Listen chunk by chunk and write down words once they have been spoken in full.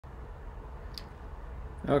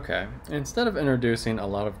Okay, instead of introducing a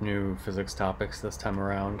lot of new physics topics this time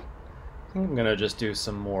around, I think I'm going to just do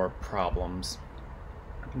some more problems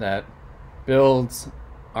that builds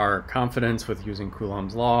our confidence with using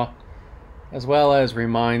Coulomb's law, as well as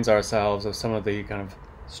reminds ourselves of some of the kind of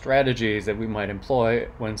strategies that we might employ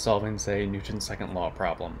when solving, say, Newton's second law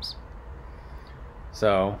problems.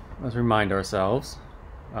 So let's remind ourselves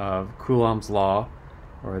of Coulomb's law,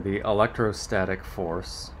 or the electrostatic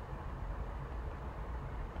force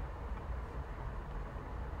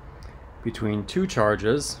between two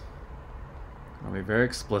charges. I'll be very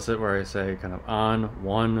explicit where I say kind of on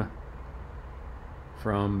 1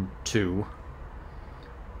 from 2.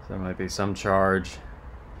 So there might be some charge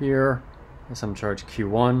here, there's some charge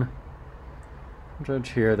Q1, some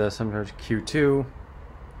charge here, there's some charge Q2.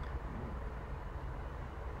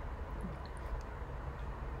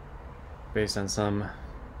 Based on some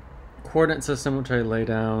coordinate system which I lay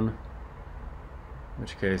down, in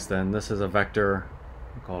which case then this is a vector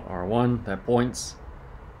called R1 that points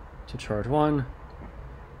to charge 1.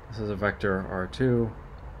 This is a vector R2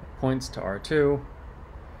 that points to R2.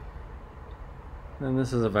 And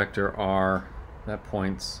this is a vector R that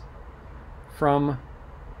points from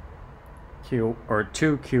Q or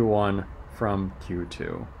to Q1 from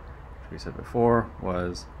Q2, which we said before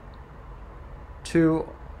was to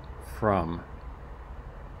from.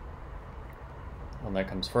 One that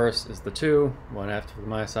comes first is the to, one after the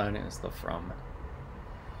minus sign is the from.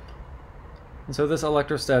 And so this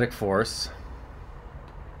electrostatic force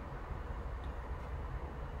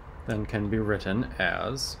then can be written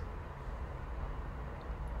as,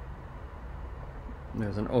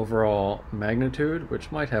 there's an overall magnitude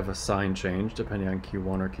which might have a sign change depending on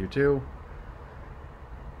Q1 or Q2.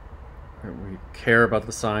 We care about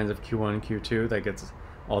the signs of Q1 and Q2, that gets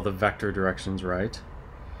all the vector directions right.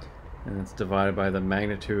 And it's divided by the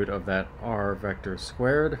magnitude of that R vector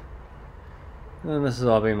squared. And then this is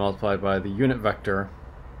all being multiplied by the unit vector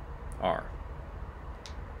R.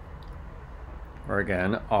 Or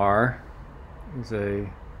again, R is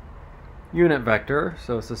a unit vector,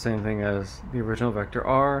 so it's the same thing as the original vector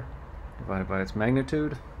R divided by its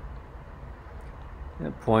magnitude. And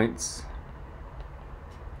it points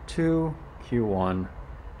to Q1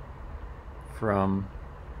 from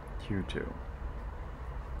Q2.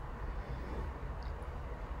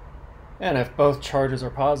 And if both charges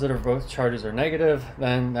are positive or both charges are negative,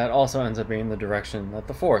 then that also ends up being the direction that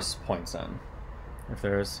the force points in. If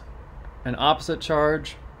there's an opposite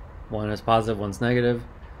charge, one is positive, one's negative,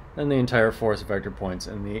 then the entire force vector points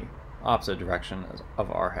in the opposite direction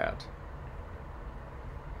of r hat.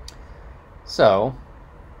 So,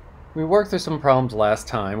 we worked through some problems last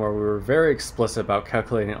time where we were very explicit about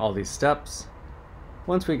calculating all these steps.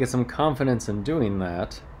 Once we get some confidence in doing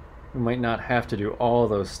that, we might not have to do all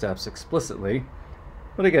those steps explicitly,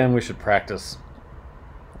 but again, we should practice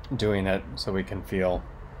doing it so we can feel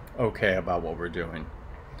okay about what we're doing.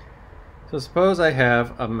 So suppose I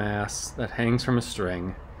have a mass that hangs from a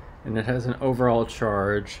string and it has an overall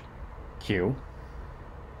charge Q.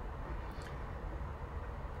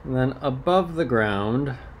 And then above the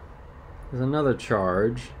ground is another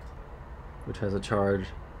charge which has a charge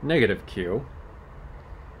negative Q.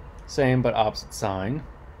 Same but opposite sign.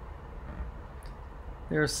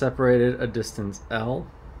 They are separated a distance L.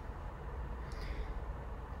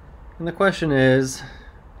 And the question is,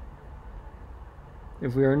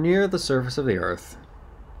 if we are near the surface of the Earth,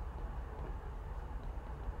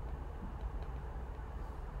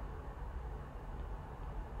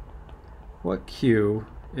 what Q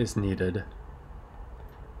is needed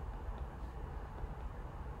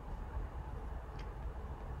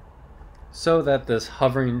so that this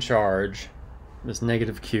hovering charge, this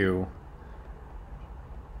negative Q,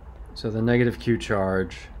 so the negative Q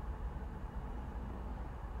charge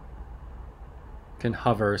can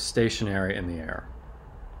hover stationary in the air.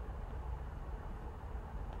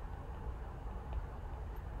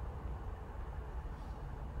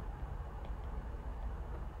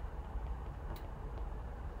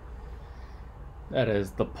 That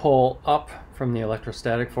is, the pull up from the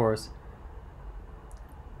electrostatic force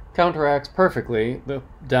counteracts perfectly the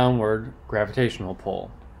downward gravitational pull.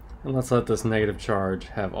 And let's let this negative charge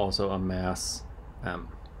have also a mass m.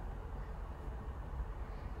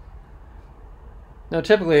 Now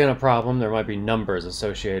typically in a problem there might be numbers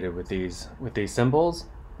associated with these symbols,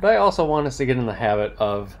 but I also want us to get in the habit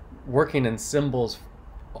of working in symbols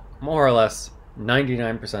more or less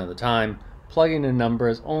 99% of the time, plugging in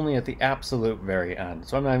numbers only at the absolute very end.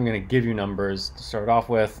 So I'm not even going to give you numbers to start off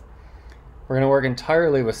with. We're going to work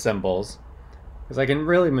entirely with symbols, because I can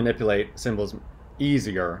really manipulate symbols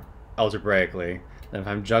easier algebraically than if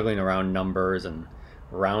I'm juggling around numbers and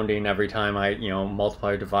rounding every time I,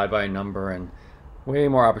 multiply or divide by a number, and way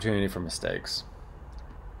more opportunity for mistakes.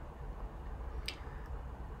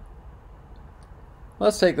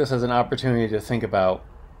 Let's take this as an opportunity to think about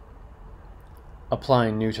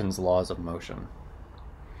applying Newton's laws of motion.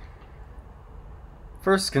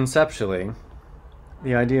 First, conceptually,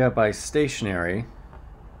 the idea by stationary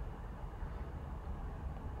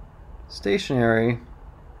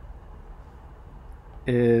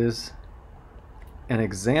is an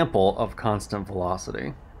example of constant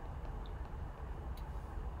velocity.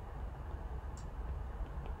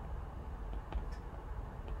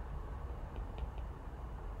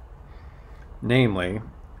 Namely,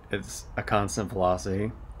 it's a constant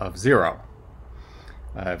velocity of 0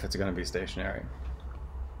 if it's going to be stationary.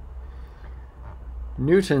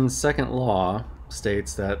 Newton's second law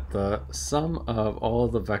states that the sum of all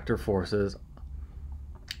the vector forces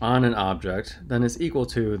on an object then is equal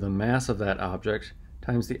to the mass of that object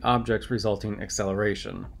times the object's resulting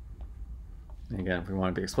acceleration. And again, if we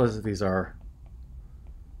want to be explicit, these are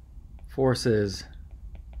forces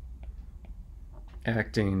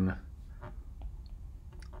acting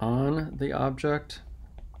on the object.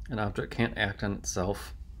 An object can't act on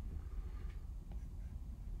itself.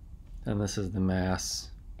 And this is the mass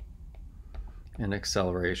and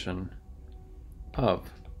acceleration of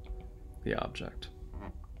the object.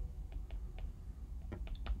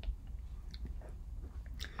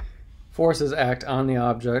 Forces act on the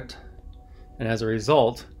object, and as a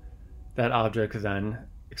result, that object then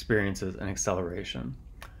experiences an acceleration.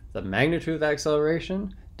 The magnitude of that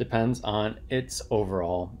acceleration depends on its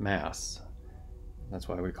overall mass. That's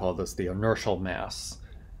why we call this the inertial mass.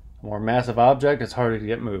 A more massive object, it's harder to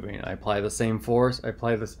get moving. I apply the same force, I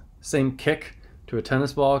apply the same kick to a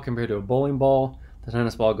tennis ball compared to a bowling ball. The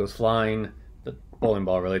tennis ball goes flying, the bowling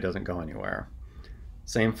ball really doesn't go anywhere.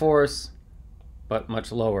 Same force, but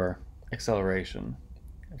much lower acceleration.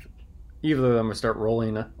 If either of them would start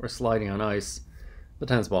rolling or sliding on ice, the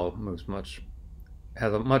tennis ball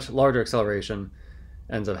has a much larger acceleration,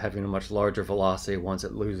 ends up having a much larger velocity once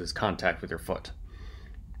it loses contact with your foot.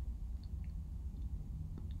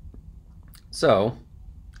 So,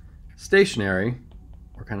 stationary,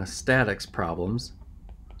 or kind of statics problems,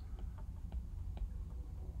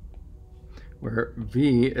 where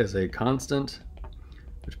v is a constant,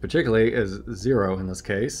 which particularly is 0 in this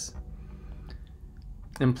case,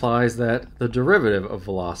 implies that the derivative of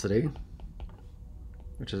velocity,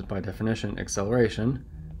 which is by definition acceleration,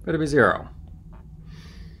 better be 0.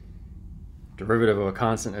 Derivative of a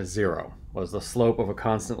constant is 0. What is the slope of a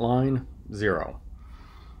constant line? 0.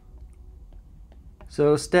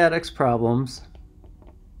 So statics problems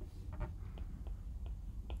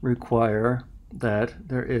require that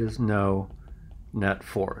there is no net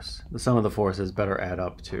force. The sum of the forces better add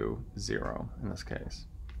up to 0 in this case.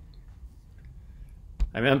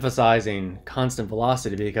 I'm emphasizing constant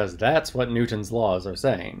velocity because that's what Newton's laws are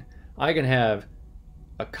saying. I can have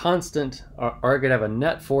a constant, or I could have a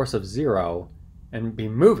net force of 0 and be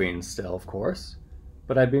moving still, of course,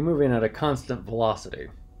 but I'd be moving at a constant velocity.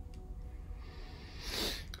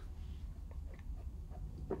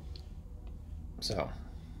 So,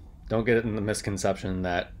 don't get it in the misconception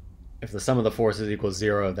that if the sum of the forces equals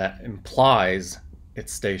 0, that implies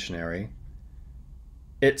it's stationary.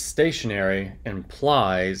 It's stationary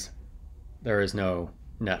implies there is no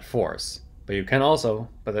net force. But you can also,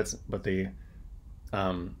 but the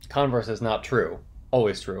converse is not true,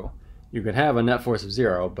 always true. You can have a net force of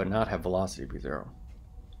 0, but not have velocity be 0.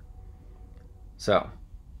 So,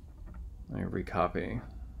 let me recopy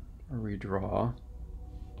or redraw.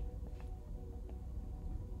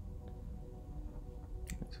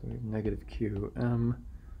 So we have negative qm,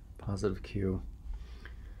 positive q.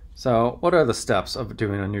 So what are the steps of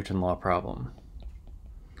doing a Newton law problem?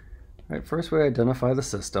 Right, first we identify the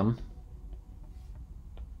system.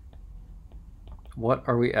 What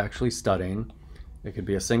are we actually studying? It could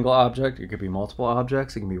be a single object, it could be multiple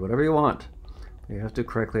objects, it can be whatever you want. You have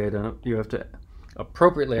to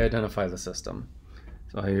appropriately identify the system.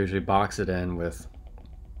 So I usually box it in with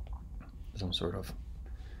some sort of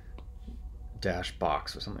dash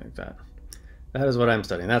box or something like that. That is what I'm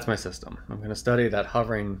studying. That's my system. I'm going to study that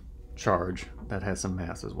hovering charge that has some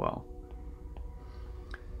mass as well.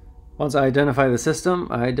 Once I identify the system,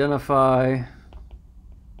 I identify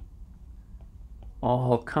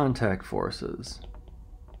all contact forces.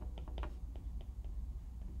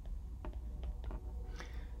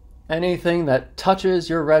 Anything that touches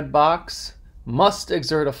your red box must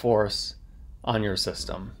exert a force on your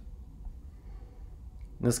system.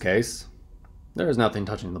 In this case, there is nothing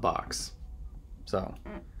touching the box. So,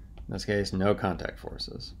 in this case, no contact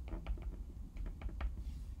forces.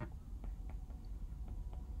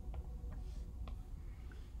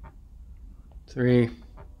 3,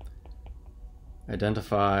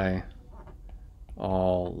 identify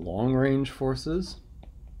all long-range forces.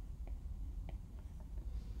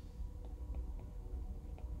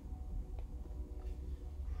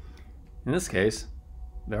 In this case,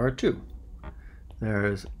 there are 2.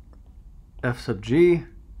 There's F sub g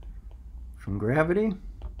from gravity,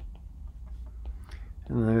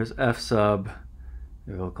 and there's F sub,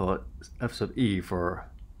 we'll call it F sub E for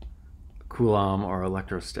Coulomb or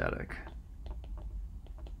electrostatic.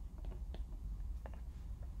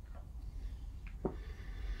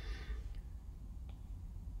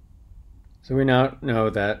 So we now know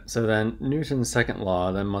that, so then Newton's second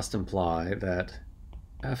law then must imply that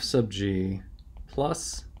F sub g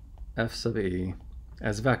plus F sub E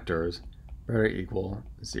as vectors better equal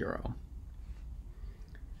 0.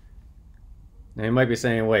 Now you might be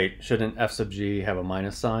saying, wait, shouldn't F sub g have a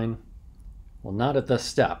minus sign? Well, not at this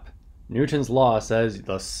step. Newton's law says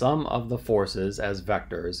the sum of the forces as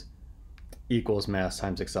vectors equals mass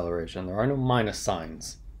times acceleration. There are no minus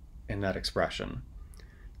signs in that expression.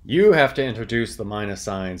 You have to introduce the minus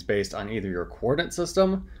signs based on either your coordinate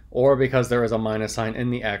system or because there is a minus sign in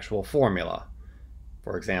the actual formula.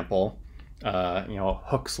 For example,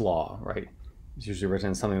 Hooke's law, right? It's usually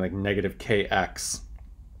written something like negative kx,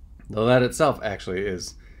 though that itself actually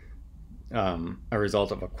is a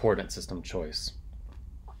result of a coordinate system choice.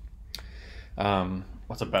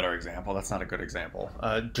 What's a better example? That's not a good example.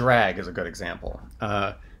 Drag is a good example.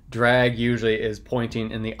 Drag usually is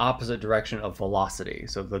pointing in the opposite direction of velocity.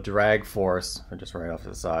 So the drag force, just right off to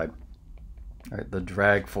the side, right, the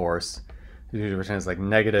drag force usually written as like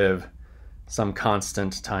negative some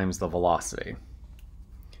constant times the velocity.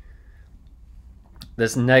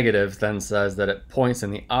 This negative then says that it points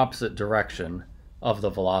in the opposite direction of the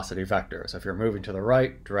velocity vector. So if you're moving to the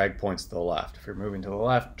right, drag points to the left. If you're moving to the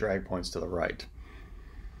left, drag points to the right.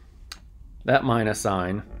 That minus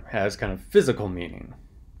sign has kind of physical meaning.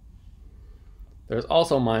 There's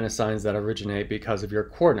also minus signs that originate because of your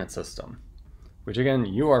coordinate system, which again,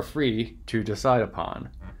 you are free to decide upon.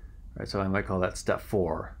 Right? So I might call that step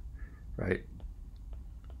 4, right?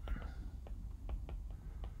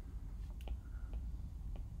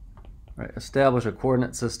 Right, establish a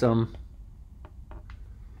coordinate system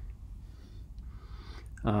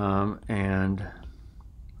and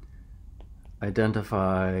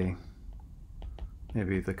identify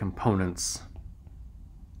maybe the components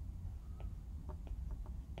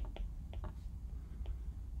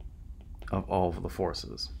of all of the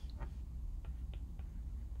forces.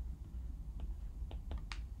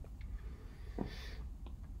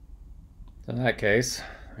 In that case,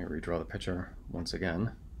 let me redraw the picture once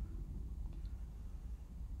again.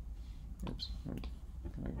 Oops, I'm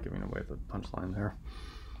giving away the punchline there.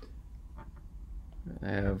 I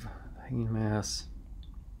have hanging mass.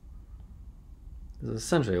 This is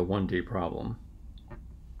essentially a 1D problem.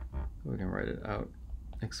 We can write it out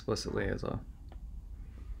explicitly as a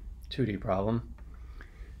 2D problem.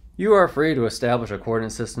 You are free to establish a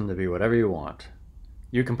coordinate system to be whatever you want.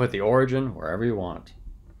 You can put the origin wherever you want.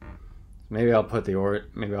 Maybe I'll put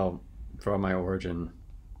maybe I'll draw my origin,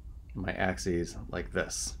 my axes like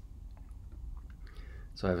this.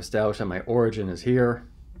 So I've established that my origin is here.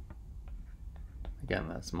 Again,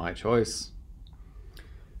 that's my choice.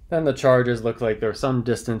 Then the charges look like there's some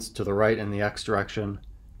distance to the right in the x direction.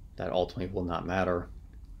 That ultimately will not matter.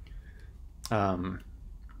 And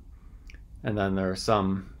then there's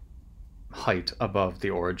some height above the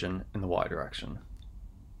origin in the y direction.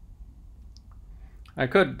 I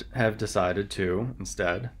could have decided to,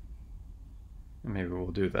 instead, and maybe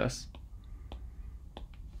we'll do this.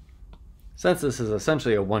 Since this is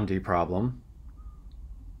essentially a 1D problem,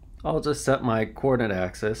 I'll just set my coordinate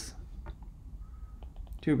axis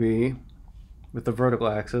to be with the vertical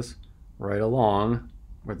axis right along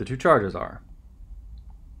where the two charges are.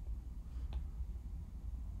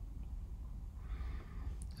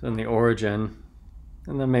 So in the origin,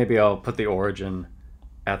 and then maybe I'll put the origin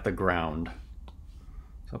at the ground.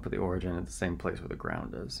 So I'll put the origin at the same place where the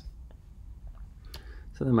ground is.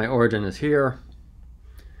 So then my origin is here.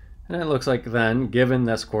 And it looks like then, given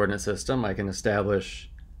this coordinate system, I can establish,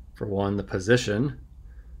 for one, the position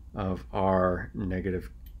of r negative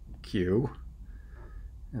q.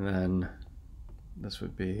 And then this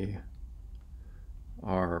would be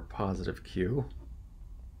r positive q.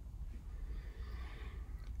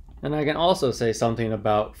 And I can also say something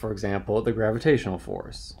about, for example, the gravitational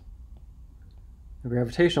force. The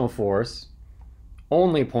gravitational force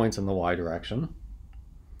only points in the y direction.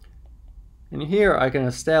 And here I can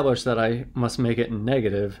establish that I must make it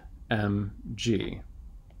negative mg, and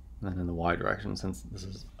then in the y direction, since this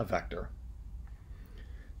is a vector.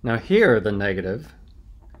 Now here the negative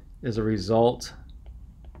is a result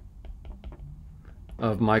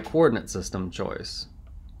of my coordinate system choice.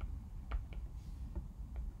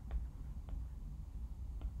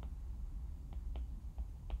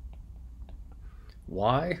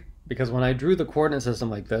 Why? Because when I drew the coordinate system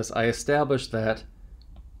like this, I established that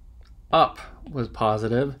up was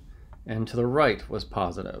positive and to the right was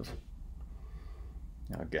positive.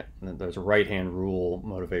 Now again, there's right-hand rule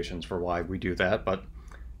motivations for why we do that, but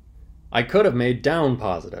I could have made down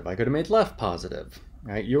positive. I could have made left positive.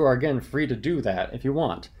 Right? You are again free to do that if you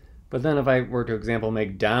want. But then if I were to, example,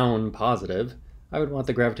 make down positive, I would want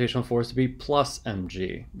the gravitational force to be plus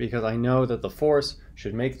mg, because I know that the force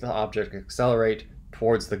should make the object accelerate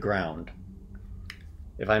towards the ground.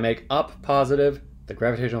 If I make up positive, the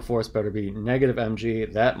gravitational force better be negative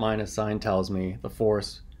mg. That minus sign tells me the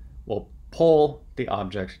force will pull the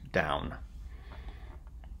object down.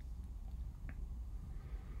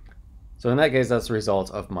 So in that case, that's the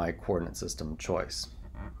result of my coordinate system choice.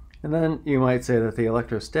 And then you might say that the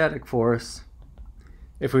electrostatic force,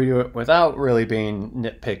 if we do it without really being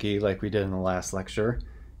nitpicky like we did in the last lecture,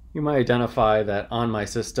 you might identify that on my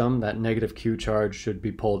system, that negative Q charge should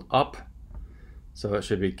be pulled up. So it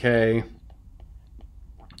should be K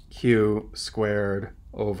Q squared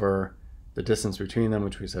over the distance between them,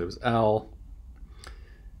 which we said was L.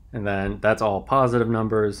 And then that's all positive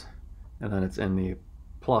numbers, and then it's in the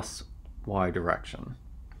plus y direction,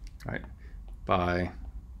 right? By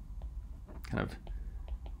kind of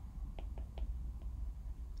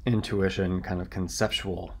intuition, kind of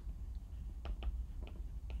conceptual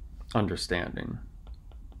understanding.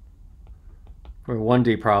 For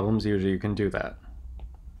 1D problems, usually you can do that.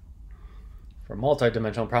 For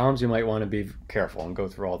multi-dimensional problems, you might want to be careful and go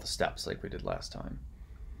through all the steps like we did last time.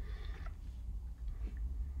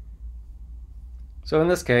 So in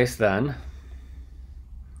this case, then,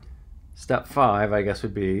 step 5, I guess,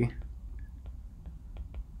 would be,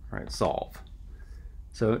 right, solve.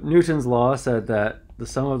 So Newton's law said that the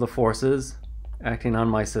sum of the forces acting on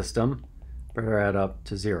my system better add up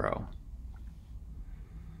to 0.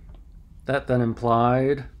 That then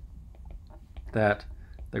implied that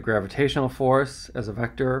the gravitational force as a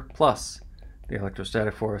vector plus the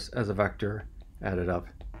electrostatic force as a vector added up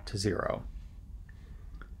to 0.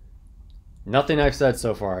 Nothing I've said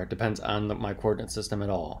so far depends on my coordinate system at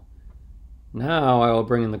all. Now I will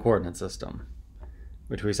bring in the coordinate system,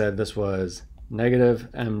 which we said this was negative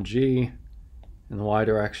mg in the y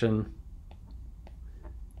direction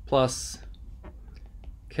plus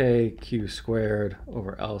kq squared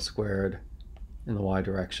over L squared in the y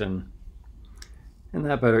direction. And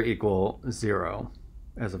that better equal 0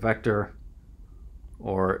 as a vector,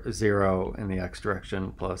 or 0 in the x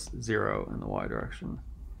direction plus 0 in the y direction.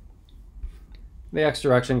 The x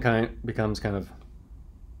direction becomes kind of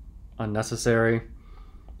unnecessary.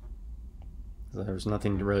 There's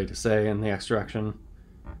nothing really to say in the x direction.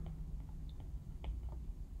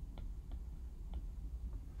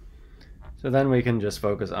 So then we can just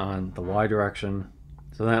focus on the y direction.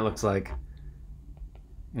 So that looks like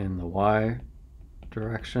in the y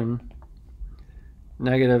direction,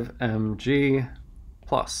 negative mg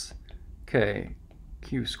plus k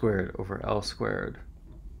q squared over L squared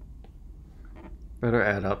better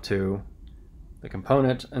add up to the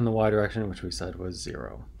component in the y direction, which we said was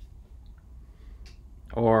 0.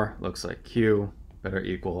 Or looks like q better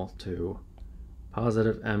equal to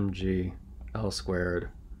positive mg L squared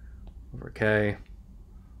over k,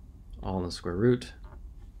 all in the square root,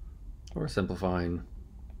 or simplifying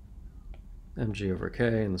mg over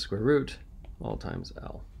k in the square root, all times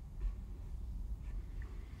L.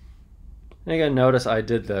 And again, notice I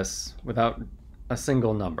did this without a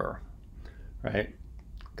single number, right?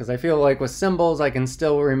 Because I feel like with symbols, I can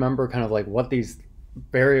still remember kind of like what these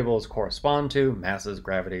variables correspond to: masses,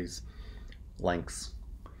 gravities, lengths.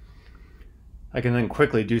 I can then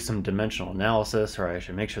quickly do some dimensional analysis, or I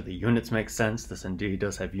should make sure the units make sense. This indeed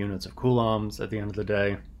does have units of coulombs at the end of the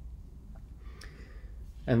day.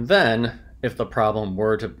 And then, if the problem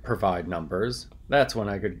were to provide numbers, that's when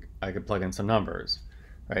I could plug in some numbers,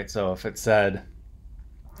 right? So if it said,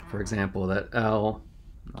 for example, that L,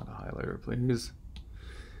 not a highlighter please,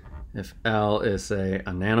 if L is, say,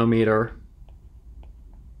 a nanometer,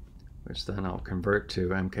 which then I'll convert to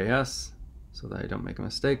MKS so that I don't make a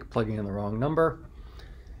mistake plugging in the wrong number.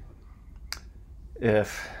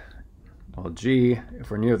 If, well, G,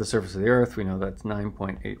 if we're near the surface of the Earth, we know that's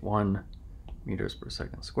 9.81 meters per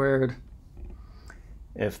second squared.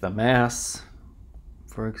 If the mass,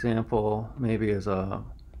 for example, maybe is a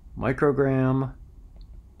microgram,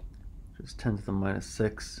 which is 10 to the minus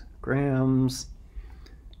 6 grams,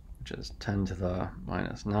 which is 10 to the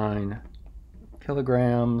minus 9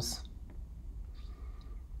 kilograms.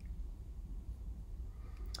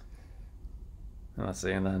 And let's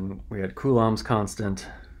see, and then we had Coulomb's constant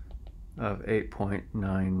of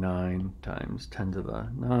 8.99 times 10 to the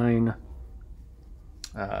 9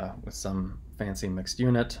 with some fancy mixed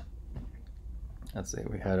unit. Let's see,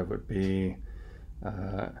 we had it would be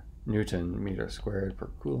Newton meter squared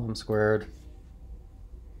per Coulomb squared.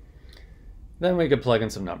 Then we could plug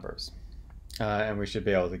in some numbers, and we should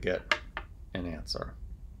be able to get an answer.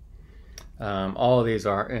 All of these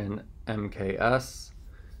are in MKS,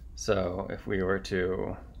 so if we were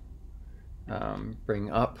to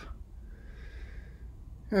bring up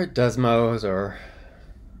Desmos or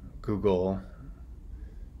Google,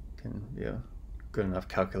 can be a good enough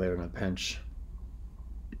calculator in a pinch.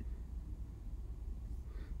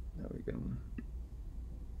 That we can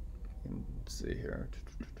see here.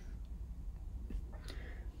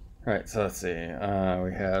 All right, so let's see.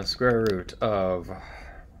 We have square root of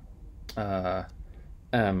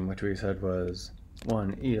m, which we said was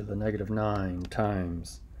 1 e to the negative 9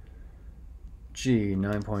 times g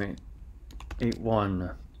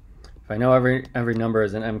 9.81. If I know every number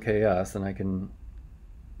is in MKS, then I can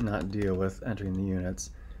not deal with entering the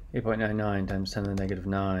units. 8.99 times 10 to the negative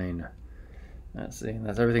 9. Let's see,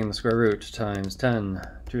 that's everything in the square root times 10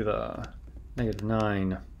 to the negative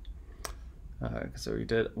 9. So we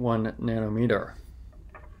did 1 nanometer.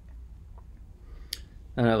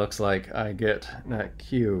 And it looks like I get that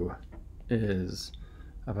Q is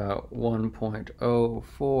about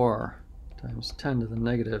 1.04 times 10 to the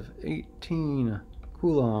negative 18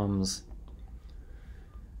 coulombs.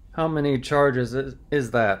 How many charges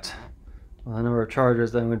is that? Well, the number of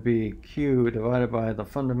charges then would be Q divided by the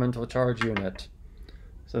fundamental charge unit.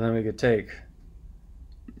 So then we could take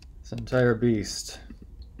this entire beast,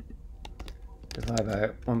 divide by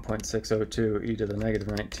 1.602 e to the negative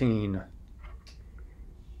 19,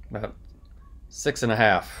 about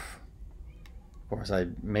 6.5. Of course, I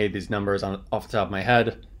made these numbers off the top of my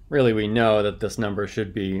head. Really, we know that this number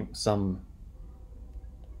should be some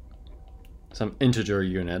integer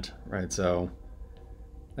unit, right? So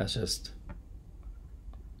that's just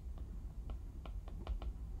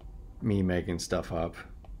me making stuff up.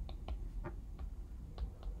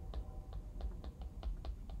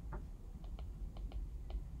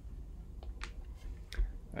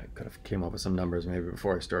 I could have came up with some numbers maybe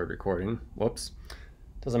before I started recording. Whoops.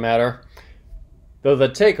 Doesn't matter. Though the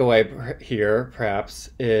takeaway here, perhaps,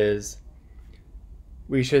 is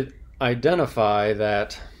we should identify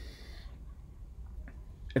that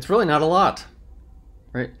it's really not a lot,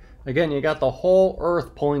 right? Again, you got the whole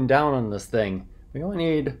Earth pulling down on this thing. We only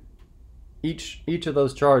need each of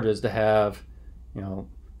those charges to have,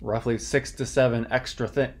 roughly 6 to 7 extra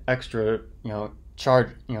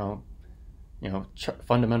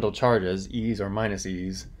fundamental charges, E's or minus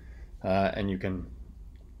E's, and you can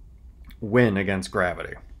win against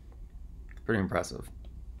gravity. Pretty impressive.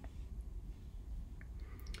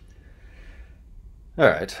 All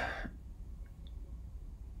right.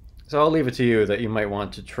 So I'll leave it to you that you might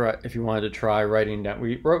want to try, if you wanted to try writing down,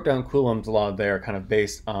 we wrote down Coulomb's law there kind of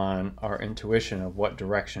based on our intuition of what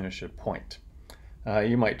direction it should point.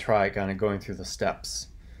 You might try kind of going through the steps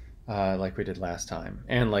like we did last time,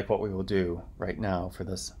 and like what we will do right now for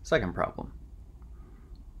this second problem.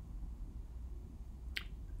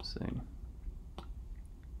 Let's see.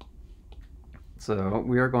 So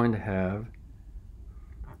we are going to have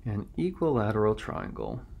an equilateral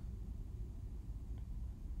triangle,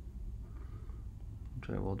 which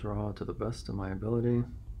I will draw to the best of my ability.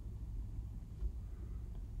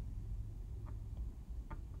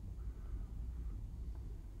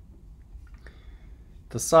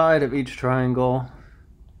 The side of each triangle,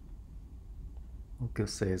 we'll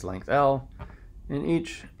say is length L, and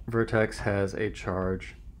each vertex has a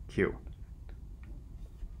charge Q.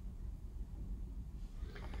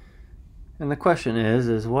 And the question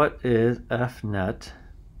is what is F net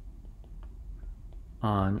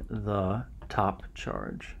on the top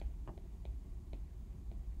charge?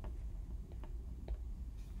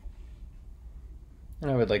 And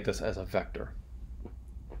I would like this as a vector.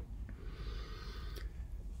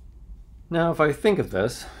 Now, if I think of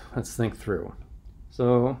this, let's think through.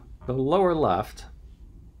 So the lower left,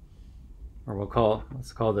 or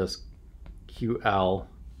let's call this QL,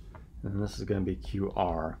 and this is going to be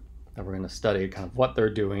QR. That we're going to study kind of what they're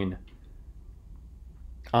doing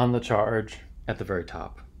on the charge at the very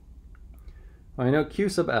top. Well, I know Q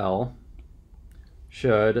sub L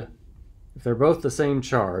should, if they're both the same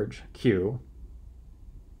charge, Q,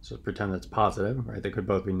 so pretend that's positive, right? They could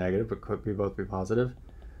both be negative, but could both be positive.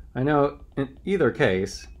 I know in either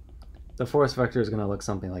case, the force vector is going to look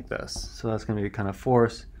something like this. So that's going to be kind of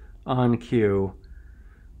force on Q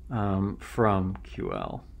from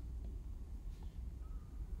QL.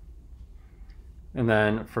 And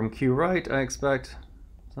then from Q right, I expect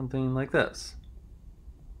something like this.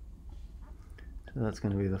 So that's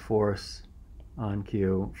going to be the force on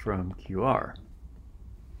Q from QR.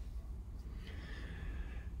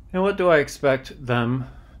 And what do I expect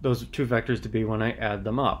those two vectors to be when I add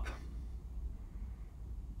them up?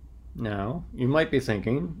 Now, you might be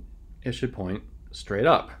thinking it should point straight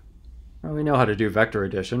up. Well, we know how to do vector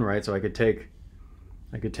addition, right? So I could take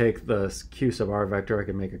the Q sub R vector, I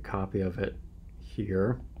could make a copy of it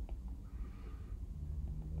here.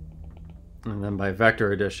 And then by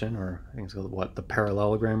vector addition, or I think it's called what, the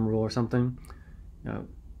parallelogram rule or something, you know,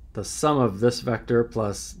 the sum of this vector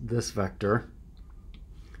plus this vector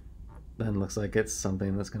then looks like it's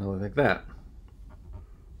something that's going to look like that.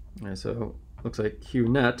 All right, so it looks like Q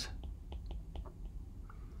net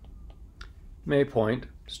may point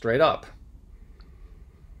straight up.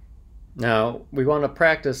 Now, we want to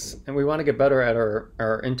practice and we want to get better at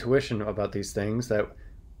our intuition about these things, that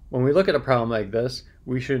when we look at a problem like this,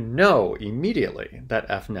 we should know immediately that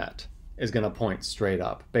F net is going to point straight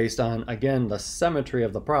up based on, again, the symmetry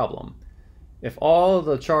of the problem. If all of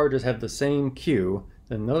the charges have the same Q,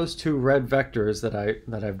 then those two red vectors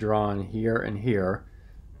that I've drawn here and here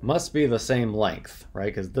must be the same length,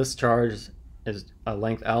 right? Because this charge is a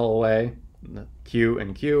length L away, Q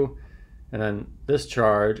and Q, and then this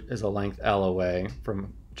charge is a length L away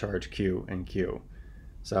from charge Q and Q.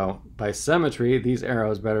 So by symmetry, these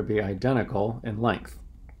arrows better be identical in length.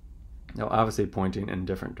 Now, obviously pointing in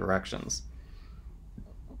different directions.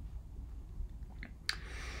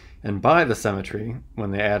 And by the symmetry,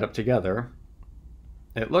 when they add up together,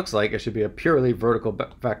 it looks like it should be a purely vertical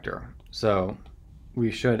vector. So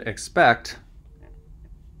we should expect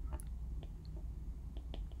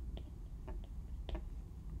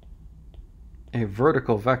a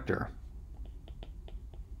vertical vector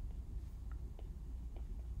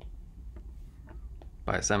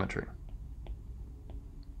by symmetry.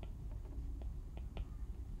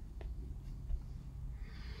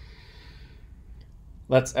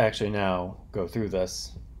 Let's actually now go through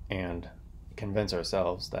this and convince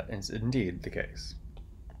ourselves that is indeed the case.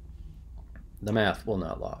 The math will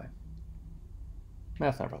not lie.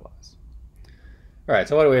 Math never lies. All right,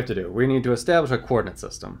 so what do we have to do? We need to establish a coordinate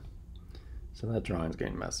system. So that drawing's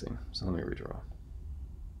getting messy, so let me redraw.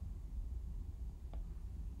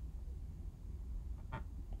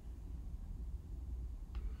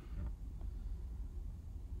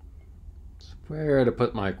 So where to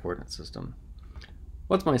put my coordinate system?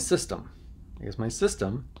 What's my system? I guess my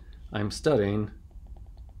system, I'm studying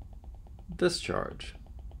this charge.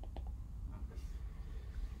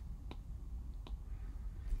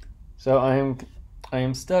 So I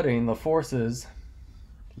am studying the forces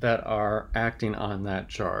that are acting on that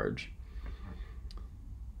charge.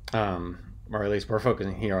 Or at least we're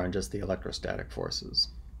focusing here on just the electrostatic forces.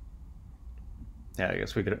 Yeah, I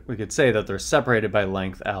guess we could say that they're separated by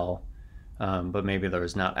length L, but maybe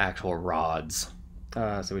there's not actual rods.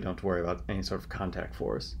 So we don't have to worry about any sort of contact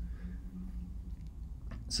force.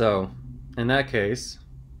 So in that case,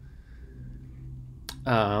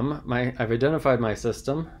 I've identified my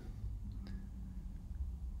system.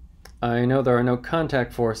 I know there are no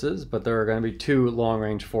contact forces, but there are going to be two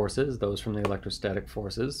long-range forces, those from the electrostatic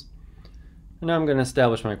forces. And now I'm going to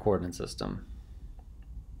establish my coordinate system.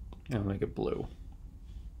 I'll make it blue.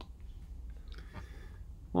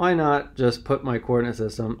 Why not just put my coordinate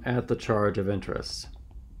system at the charge of interest?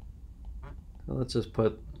 So let's just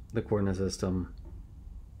put the coordinate system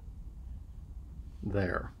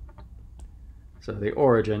there. So the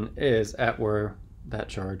origin is at where that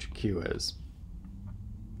charge Q is.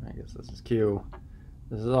 I guess this is Q.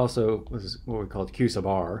 This is what we called Q sub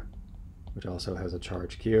R, which also has a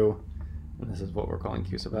charge Q. And this is what we're calling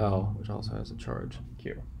Q sub L, which also has a charge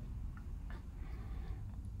Q.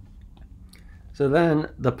 So then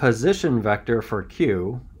the position vector for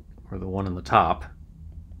Q, or the one on the top,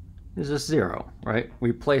 is just 0, right?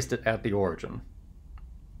 We placed it at the origin.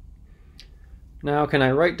 Now, can I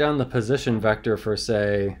write down the position vector for,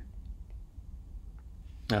 say,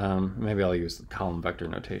 maybe I'll use the column vector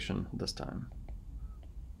notation this time.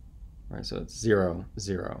 Right, so it's 0,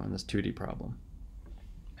 0 in this 2D problem.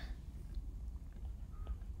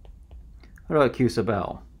 What about Q sub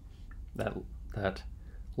L, that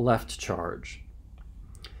left charge?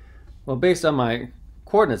 Well, based on my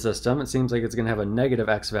coordinate system, it seems like it's going to have a negative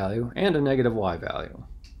x value and a negative y value.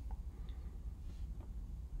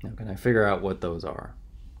 Now, can I figure out what those are?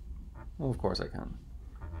 Well, of course I can.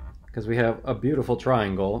 because we have a beautiful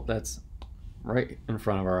triangle that's right in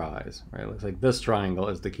front of our eyes, right? It looks like this triangle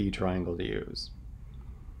is the key triangle to use.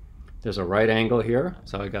 There's a right angle here,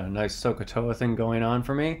 so I got a nice SOHCAHTOA thing going on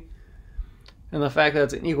for me. And the fact that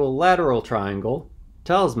it's an equilateral triangle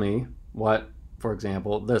tells me what, for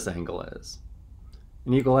example, this angle is.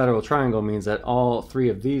 An equilateral triangle means that all three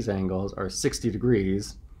of these angles are 60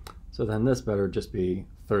 degrees, so then this better just be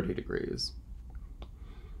 30 degrees.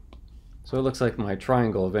 So it looks like my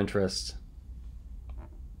triangle of interest,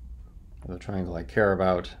 or the triangle I care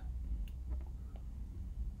about,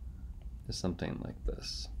 is something like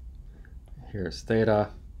this. Here's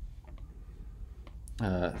theta.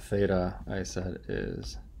 Theta, I said,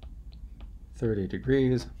 is 30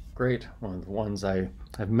 degrees. Great, one of the ones I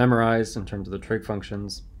have memorized in terms of the trig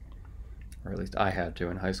functions, or at least I had to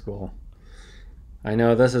in high school. I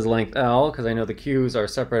know this is length L because I know the Q's are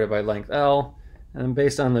separated by length L, and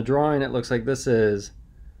based on the drawing, it looks like this is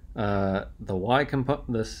the y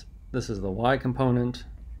component. This is the y component,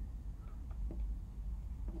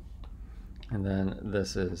 and then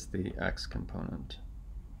this is the x component.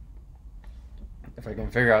 If I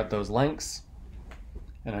can figure out those lengths,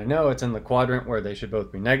 and I know it's in the quadrant where they should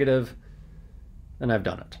both be negative, then I've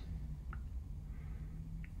done it.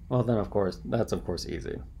 Well, then that's of course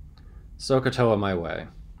easy. SOHCAHTOA my way.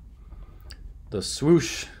 The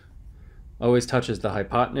swoosh always touches the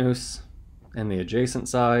hypotenuse and the adjacent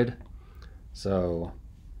side. So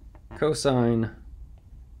cosine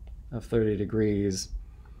of 30 degrees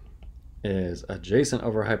is adjacent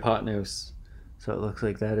over hypotenuse. So it looks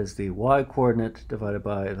like that is the y coordinate divided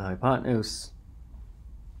by the hypotenuse,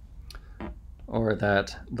 or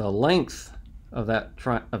that the length of that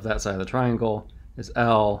side of the triangle is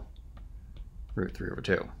L root 3 over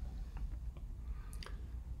 2.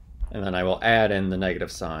 And then I will add in the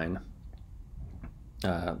negative sign.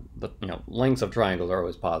 Lengths of triangles are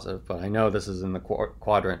always positive, but I know this is in the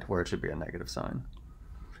quadrant where it should be a negative sign.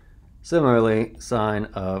 Similarly, sine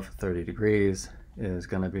of 30 degrees is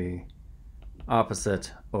going to be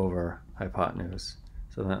opposite over hypotenuse.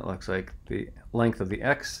 So then it looks like the length of the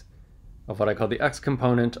x, of what I call the x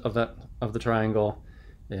component of the triangle,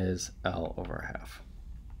 is L over half.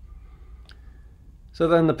 So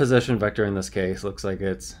then the position vector in this case looks like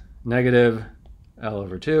it's negative L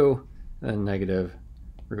over 2, and negative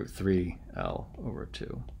root 3 L over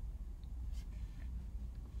 2.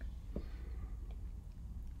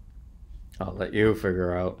 I'll let you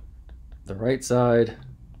figure out the right side.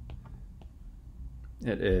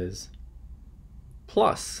 It is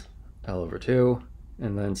plus L over 2,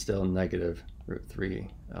 and then still negative root 3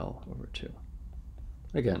 L over 2.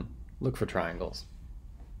 Again, look for triangles.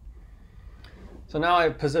 So now I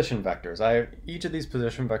have position vectors. Each of these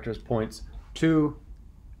position vectors points to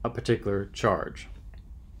a particular charge.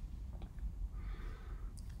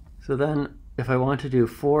 So then if I want to do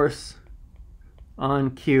force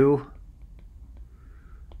on Q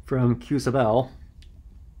from Q sub L,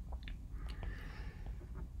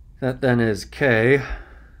 that then is K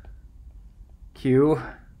Q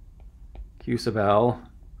sub L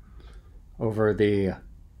over the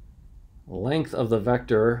length of the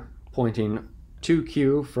vector pointing to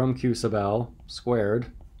Q from Q sub L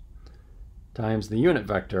squared times the unit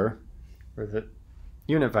vector, where the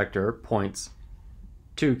unit vector points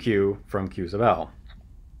to Q from Q sub L.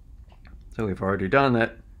 So we've already done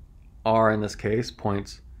that. R in this case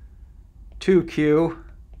points to Q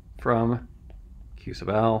from Q sub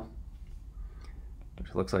L,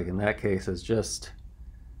 which looks like in that case is just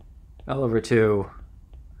L over 2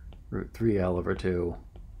 root 3 L over 2.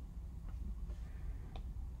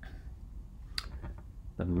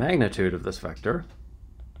 The magnitude of this vector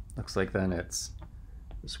looks like then it's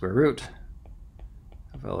the square root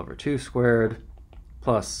of L over 2 squared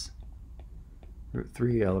plus root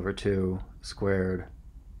 3 L over 2 squared.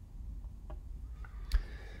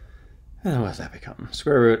 And then what does that become?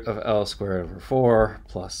 Square root of L squared over 4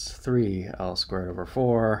 plus 3 L squared over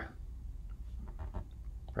 4.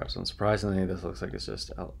 Perhaps unsurprisingly, this looks like it's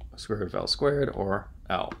just square root of L squared, or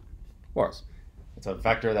L. Of course, it's a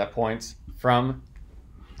vector that points from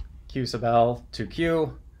Q sub L to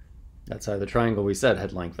Q. That side of the triangle we said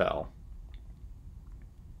had length L.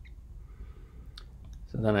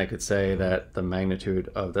 So then I could say that the magnitude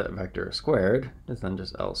of that vector squared is then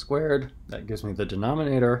just L squared. That gives me the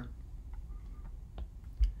denominator.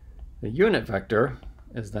 The unit vector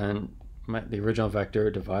is then the original vector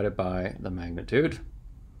divided by the magnitude.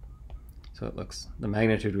 So it looks, the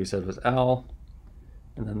magnitude we said was L,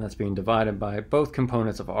 and then that's being divided by both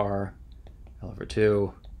components of R, L over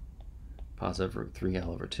 2, positive root 3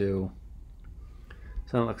 L over 2.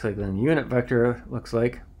 So it looks like then the unit vector looks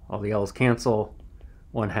like all the L's cancel,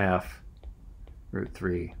 1/2 root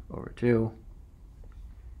 3 over 2.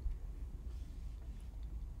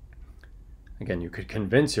 Again, you could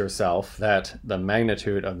convince yourself that the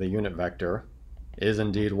magnitude of the unit vector is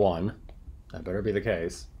indeed 1. That better be the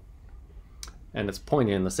case. And it's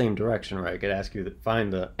pointing in the same direction, right? It could ask you to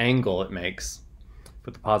find the angle it makes.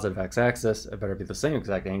 With the positive x-axis, it better be the same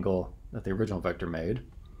exact angle that the original vector made.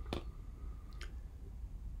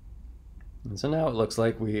 And so now it looks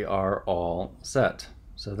like we are all set.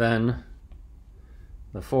 So then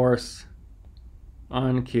the force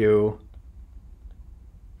on Q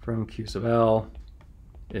from Q sub L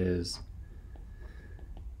is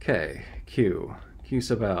K, Q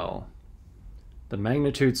sub L. The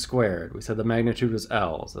magnitude squared, we said the magnitude was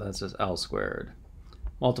L, so that's just L squared,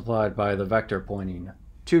 multiplied by the vector pointing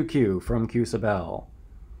to Q from Q sub L,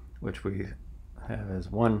 which we have as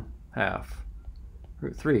 1/2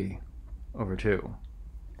 root 3 over 2.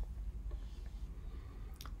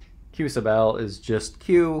 Q sub L is just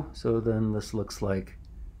Q, so then this looks like,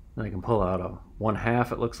 then I can pull out a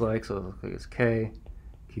 1/2 it looks like, so it looks like it's K,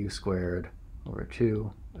 Q squared over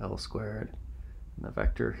 2, L squared. And the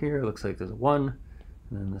vector here looks like there's a 1,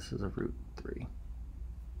 and then this is a root 3.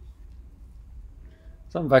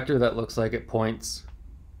 Some vector that looks like it points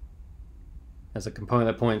as a component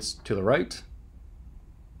that points to the right,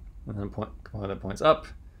 and then a component that points up.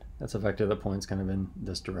 That's a vector that points kind of in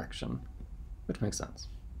this direction, which makes sense.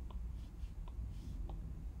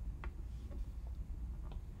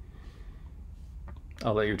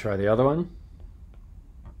 I'll let you try the other one.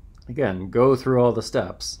 Again, go through all the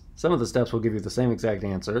steps. Some of the steps will give you the same exact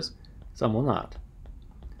answers, some will not.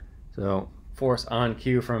 So force on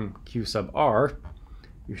Q from Q sub R,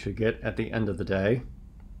 you should get at the end of the day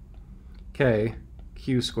K,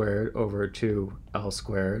 Q squared over 2 L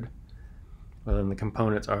squared. Well, then the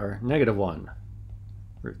components are -1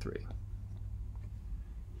 root 3.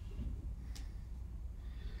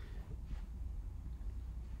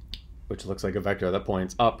 Which looks like a vector that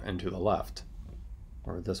points up and to the left,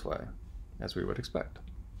 or this way, as we would expect.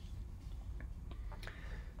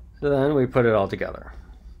 So then we put it all together.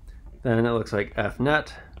 Then it looks like F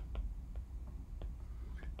net,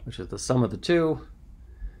 which is the sum of the two.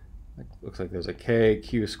 It looks like there's a K,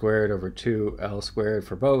 Q squared over 2 L squared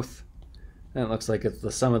for both. And it looks like it's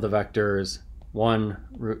the sum of the vectors 1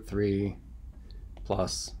 root 3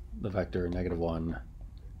 plus the vector -1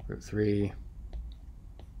 root 3.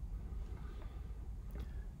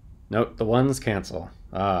 Note the ones cancel.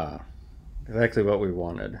 Exactly what we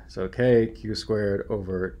wanted. So K, Q squared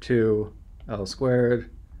over 2 L squared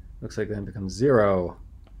looks like then becomes 0,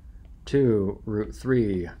 2 root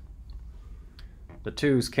 3. The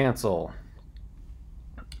 2's cancel.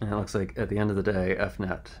 And it looks like at the end of the day, F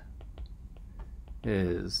net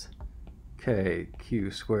is K,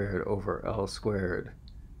 Q squared over L squared,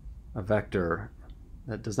 a vector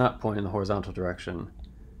that does not point in the horizontal direction,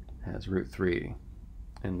 has root 3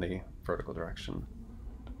 in the vertical direction.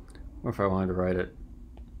 Or if I wanted to write it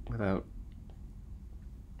without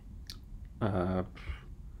I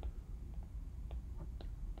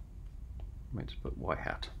might just put y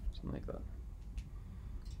hat, something like that.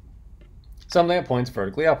 Something that points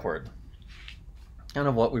vertically upward, kind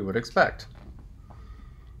of what we would expect.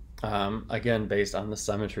 Again, based on the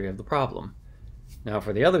symmetry of the problem. Now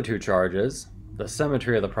for the other two charges, the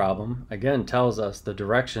symmetry of the problem, again, tells us the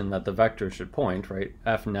direction that the vector should point, right?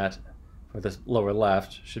 F net for this lower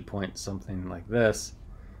left should point something like this,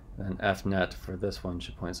 and F net for this one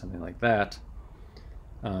should point something like that.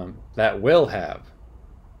 That will have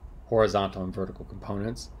horizontal and vertical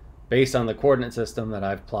components based on the coordinate system that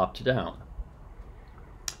I've plopped down.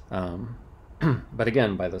 But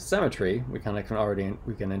again, by the symmetry, we kind of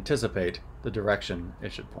can anticipate the direction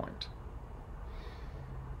it should point.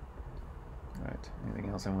 All right.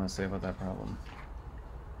 Anything else I want to say about that problem?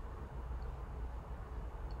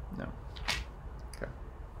 No. Okay.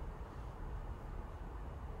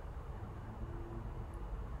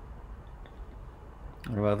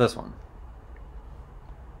 What about this one?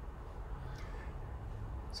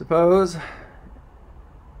 Suppose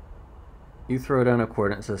you throw down a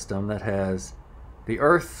coordinate system that has the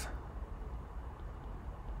Earth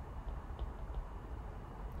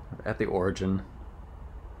at the origin,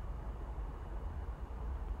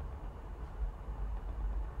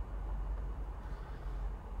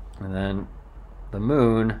 and then the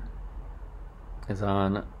moon is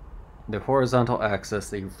on the horizontal axis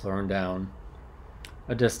that you've thrown down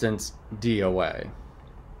a distance d away,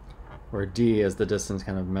 where d is the distance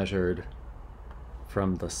kind of measured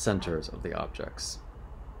from the centers of the objects.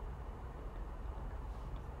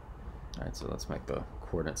 All right, so let's make the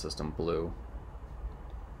coordinate system blue.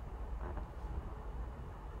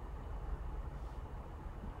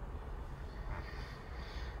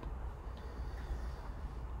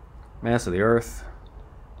 Mass of the Earth,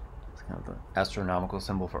 it's kind of the astronomical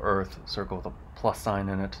symbol for Earth, circle with a plus sign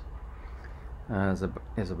in it,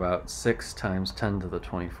 is about 6 times 10 to the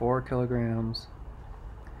 24 kilograms.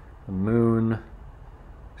 The moon,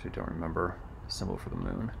 actually don't remember the symbol for the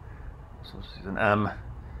moon, so let's use an M.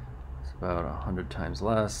 It's about 100 times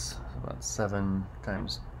less, about 7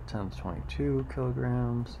 times 10 to 22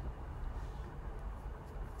 kilograms.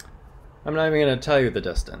 I'm not even going to tell you the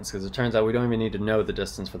distance, because it turns out we don't even need to know the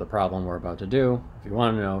distance for the problem we're about to do. If you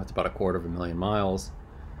want to know, it's about 250,000 miles.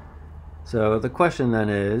 So the question then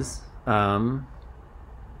is,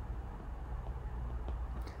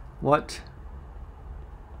 what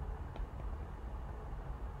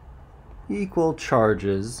equal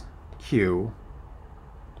charges Q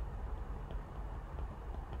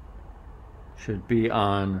should be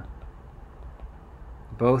on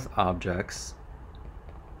both objects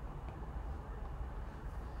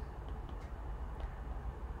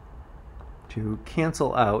to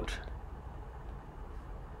cancel out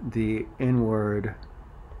the inward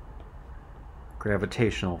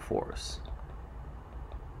gravitational force?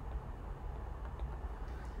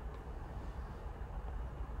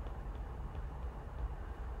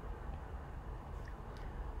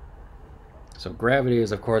 So gravity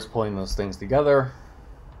is, of course, pulling those things together.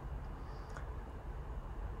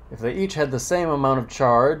 If they each had the same amount of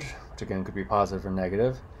charge, which again could be positive or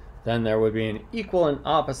negative, then there would be an equal and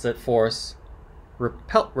opposite force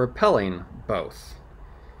repelling both.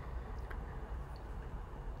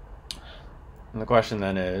 And the question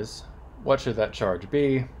then is, what should that charge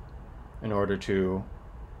be in order to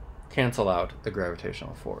cancel out the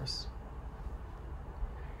gravitational force?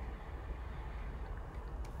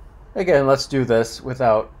 Again, let's do this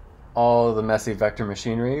without all the messy vector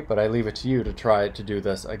machinery, but I leave it to you to try to do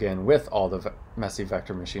this again with all the messy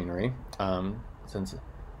vector machinery, to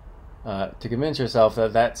convince yourself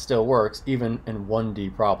that that still works even in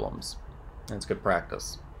 1D problems. That's good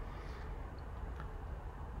practice.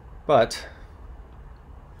 But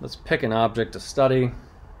let's pick an object to study.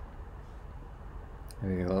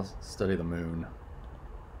 There you go, let's study the moon.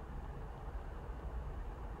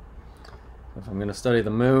 If I'm going to study the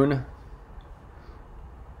moon,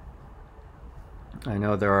 I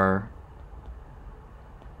know there are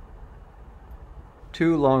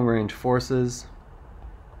 2 long-range forces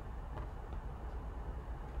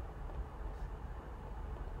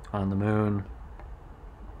on the moon.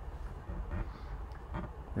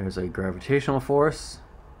 There's a gravitational force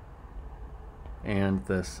and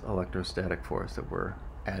this electrostatic force that we're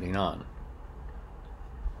adding on.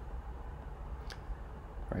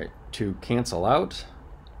 Right, to cancel out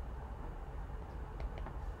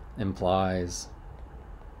implies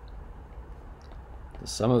the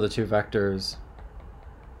sum of the 2 vectors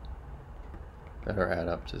better add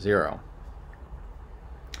up to 0.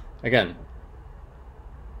 Again,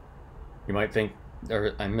 you might think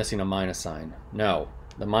I'm missing a minus sign. No,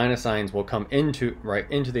 the minus signs will come into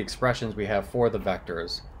the expressions we have for the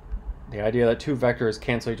vectors. The idea that 2 vectors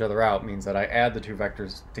cancel each other out means that I add the 2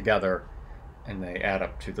 vectors together and they add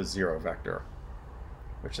up to the 0 vector,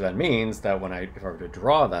 which then means that if I were to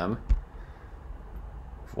draw them,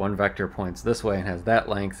 if one vector points this way and has that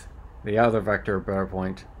length, the other vector better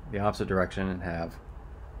point the opposite direction and have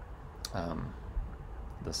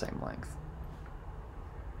the same length.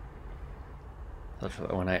 Such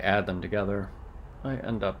that when I add them together, I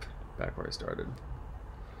end up back where I started.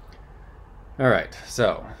 Alright,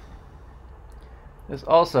 so this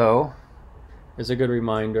also is a good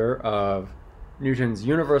reminder of Newton's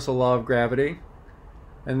universal law of gravity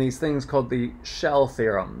and these things called the shell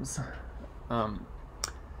theorems.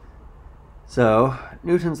 So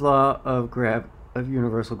Newton's law of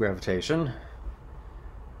universal gravitation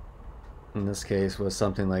in this case was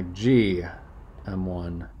something like G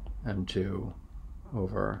m1 m2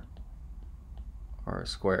 over r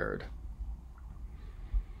squared.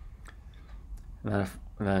 And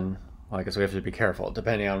then well, I guess we have to be careful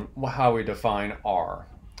depending on how we define r.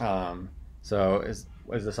 So is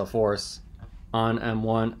this a force on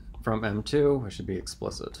m1 from m2? It should be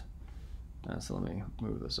explicit. So let me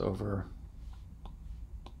move this over.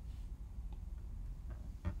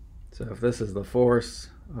 So if this is the force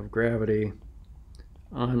of gravity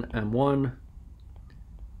on m1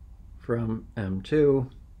 from m2,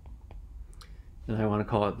 and I want to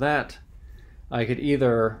call it that, I could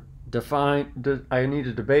either I need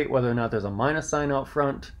to debate whether or not there's a minus sign out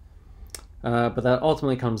front, but that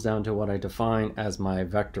ultimately comes down to what I define as my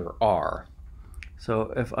vector r.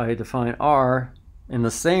 So if I define r in the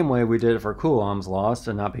same way we did for Coulomb's law,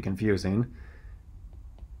 to not be confusing,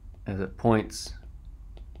 as it points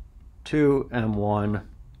to m1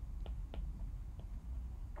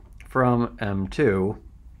 from M2,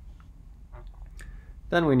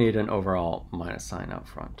 then we need an overall minus sign out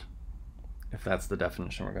front, if that's the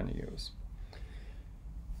definition we're going to use.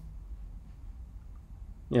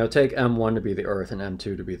 You know, take M1 to be the Earth and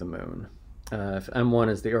M2 to be the moon. If M1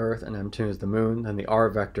 is the Earth and M2 is the moon, then the R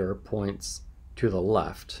vector points to the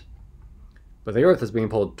left. But the Earth is being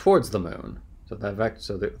pulled towards the moon, so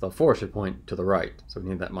the force should point to the right. So we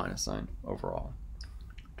need that minus sign overall.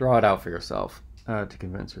 Draw it out for yourself to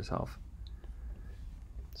convince yourself.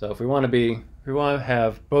 So if we want to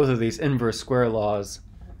have both of these inverse square laws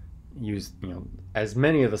use, you know, as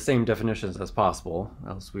many of the same definitions as possible,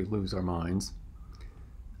 else we lose our minds.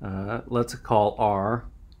 Let's call R,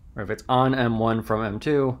 or if it's on M1 from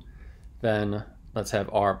M2, then let's have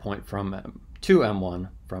R point to M1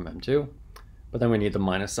 from M2. But then we need the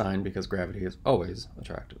minus sign because gravity is always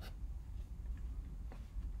attractive.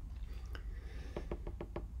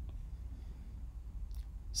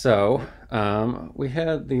 So we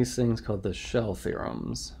had these things called the shell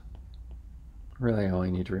theorems. Really, I only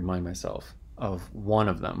need to remind myself of one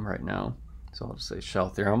of them right now. So I'll just say shell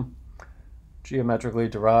theorem. Geometrically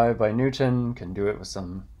derived by Newton, can do it with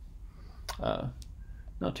some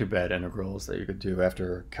not too bad integrals that you could do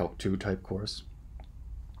after Calc 2 type course.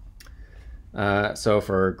 So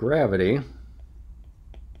for gravity,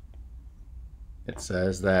 it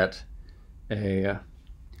says that a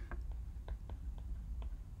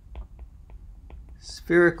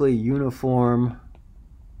spherically uniform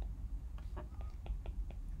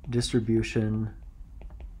distribution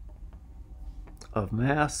of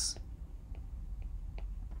mass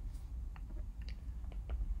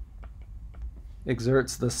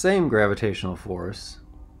exerts the same gravitational force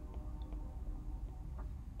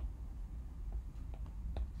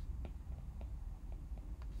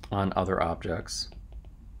on other objects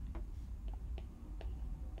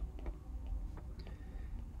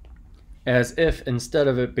as if instead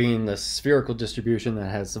of it being the spherical distribution that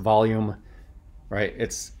has volume, right,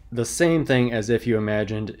 it's the same thing as if you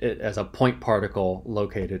imagined it as a point particle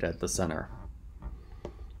located at the center.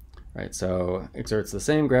 Right, so exerts the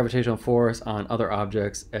same gravitational force on other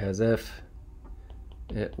objects as if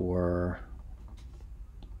it were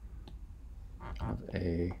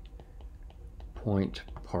a point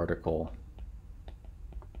particle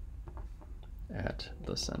at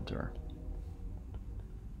the center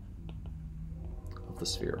of the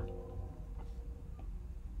sphere.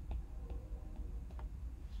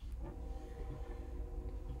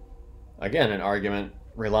 Again, an argument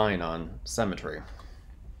relying on symmetry.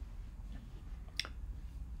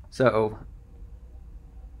 So,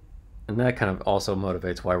 and that kind of also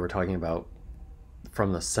motivates why we're talking about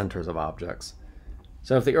from the centers of objects.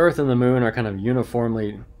 So if the Earth and the Moon are kind of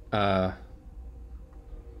uniformly or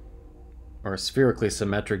spherically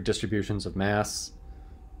symmetric distributions of mass,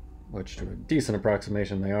 which to a decent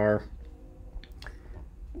approximation they are,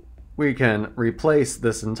 we can replace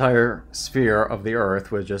this entire sphere of the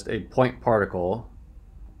Earth with just a point particle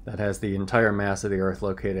that has the entire mass of the Earth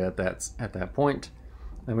located at that point.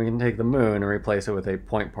 Then we can take the Moon and replace it with a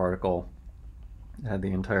point particle that had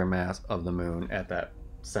the entire mass of the Moon at that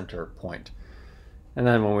center point. And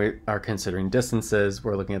then when we are considering distances,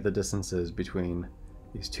 we're looking at the distances between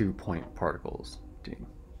these 2 point particles, d.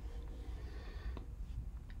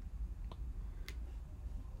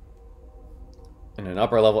 In an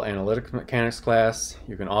upper level analytic mechanics class,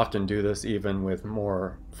 you can often do this even with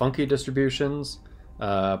more funky distributions,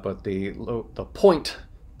 but the point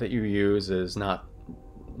that you use is not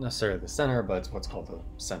necessarily the center, but it's what's called the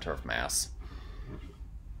center of mass.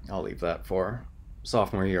 I'll leave that for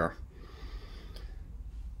sophomore year.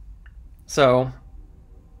 So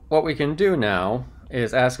what we can do now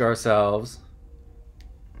is ask ourselves,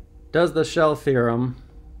 does the shell theorem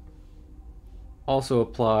also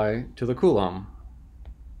apply to the Coulomb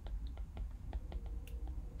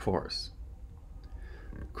force?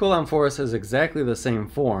 Coulomb force is exactly the same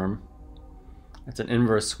form. It's an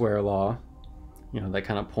inverse square law, that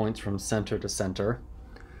kind of points from center to center.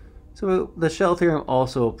 So the shell theorem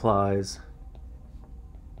also applies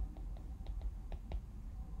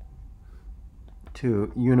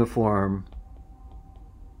to uniform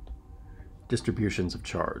distributions of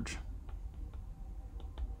charge.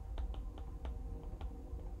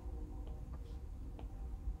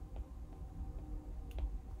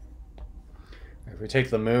 If we take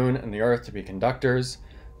the Moon and the Earth to be conductors,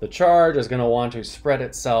 the charge is going to want to spread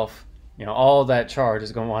itself. All that charge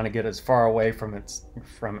is going to want to get as far away from or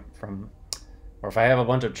if I have a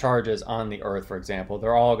bunch of charges on the Earth, for example,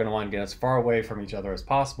 they're all going to want to get as far away from each other as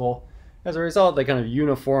possible. As a result, they kind of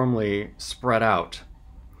uniformly spread out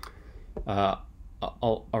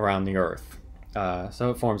around the Earth.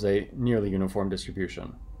 So it forms a nearly uniform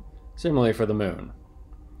distribution. Similarly for the moon.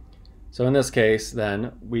 So in this case,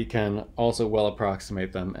 then, we can also well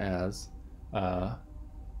approximate them as,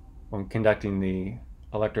 when conducting the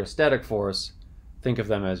electrostatic force, think of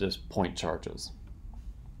them as just point charges.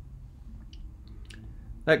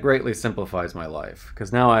 That greatly simplifies my life,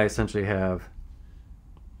 because now I essentially have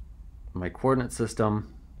my coordinate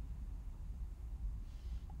system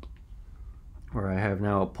where I have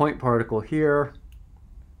now a point particle here,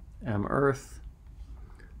 m Earth.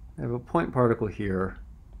 I have a point particle here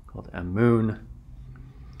called m Moon.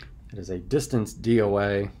 It is a distance d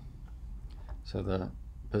away, so the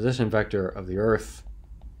position vector of the Earth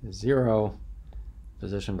is 0.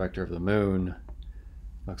 Position vector of the Moon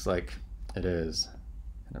looks like it is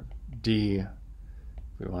kind of d.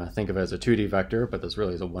 We want to think of it as a 2D vector, but this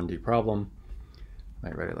really is a 1D problem.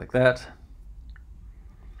 Might write it like that.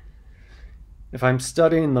 If I'm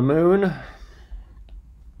studying the moon,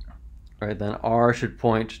 right, then r should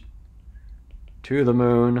point to the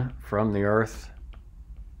moon from the Earth.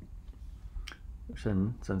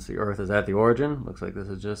 And since the Earth is at the origin, looks like this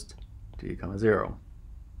is just d, 0.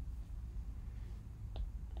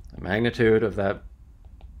 The magnitude of that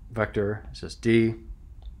vector is just d.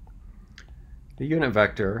 The unit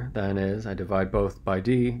vector then is, I divide both by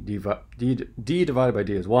d. D divided by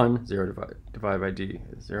d is 1, 0 divided by d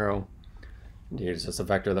is 0. D is just a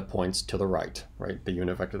vector that points to the right, right? The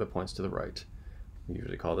unit vector that points to the right. We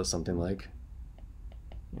usually call this something like,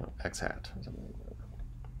 x hat or something like that.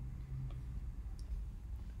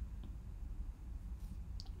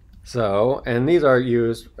 So, and these are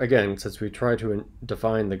used, again, since we try to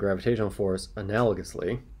define the gravitational force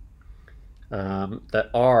analogously, that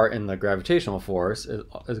r in the gravitational force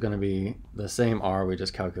is going to be the same r we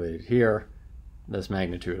just calculated here. This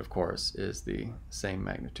magnitude, of course, is the same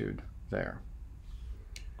magnitude there.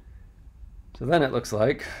 So then it looks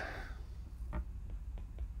like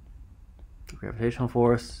the gravitational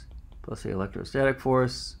force plus the electrostatic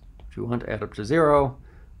force, which we want to add up to 0,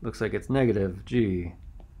 looks like it's negative g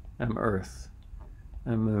m Earth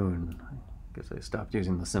m Moon. I guess I stopped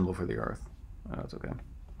using the symbol for the Earth. Oh, that's okay.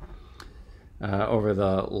 Over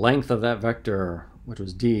the length of that vector, which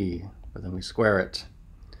was d, but then we square it,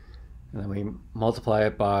 and then we multiply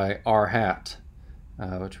it by r hat,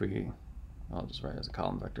 which I'll just write as a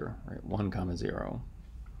column vector, right? 1, 0.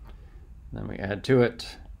 And then we add to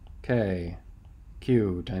it k,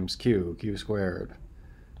 q times q squared,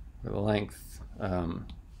 for the length, or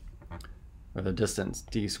the distance,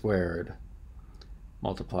 d squared,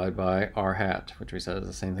 multiplied by r hat, which we said is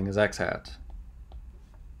the same thing as x hat.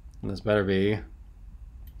 And this better be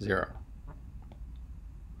 0.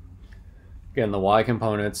 Again, the y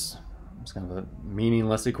components, it's kind of a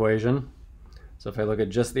meaningless equation. So if I look at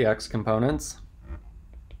just the x components,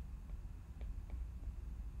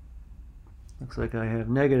 looks like I have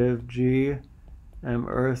negative g m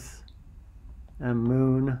Earth m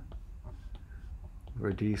Moon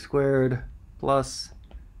over d squared plus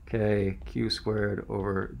k q squared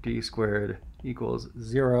over d squared equals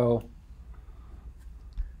 0.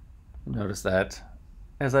 Notice that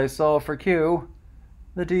as I solve for q,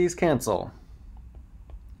 the d's cancel.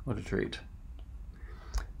 What a treat.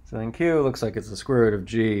 So then q looks like it's the square root of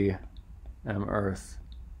g m Earth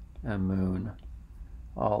m Moon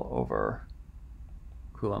all over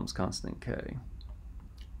Coulomb's constant k.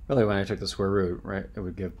 Really, when I took the square root, right, it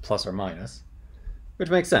would give plus or minus, which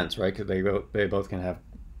makes sense, right? Because they both can have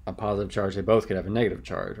a positive charge, they both could have a negative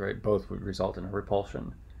charge, right? Both would result in a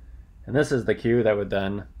repulsion. And this is the q that would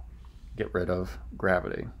then get rid of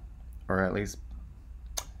gravity, or at least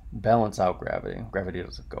balance out gravity. Gravity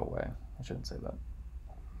doesn't go away. I shouldn't say that.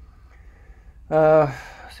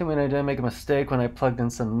 Assuming I didn't make a mistake when I plugged in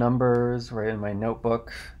some numbers right in my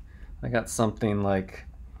notebook, I got something like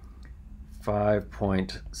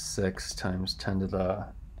 5.6 times 10 to the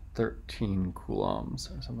 13 coulombs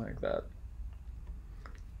or something like that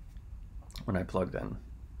when I plugged in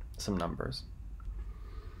some numbers.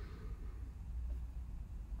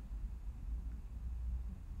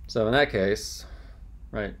 So in that case,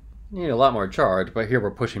 right, you need a lot more charge, but here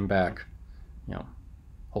we're pushing back,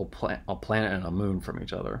 a planet and a moon from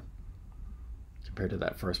each other compared to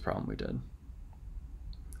that first problem we did.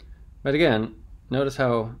 But again, notice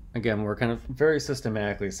how, again, we're kind of very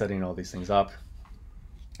systematically setting all these things up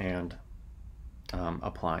and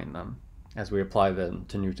applying them as we apply them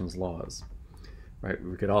to Newton's laws, right?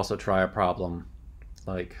 We could also try a problem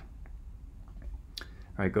like,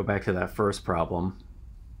 right, go back to that first problem.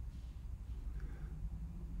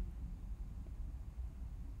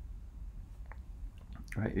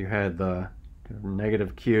 Right, you had the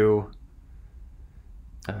negative q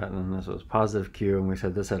and this was positive Q, and we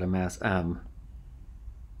said this had a mass m.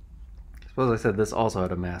 Suppose I said this also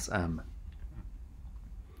had a mass m.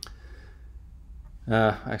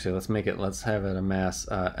 Actually, let's have it a mass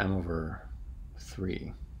m over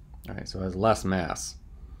 3. All right, so it has less mass.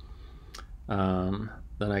 Then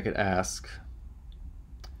I could ask,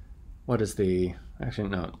 what is the, actually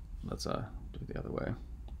no, let's do it the other way.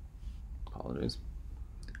 Apologies.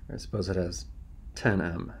 I suppose it has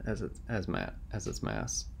 10m as its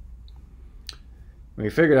mass. We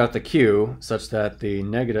figured out the Q such that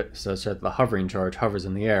the hovering charge hovers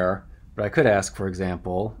in the air, but I could ask, for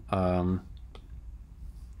example,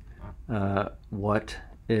 what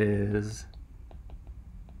is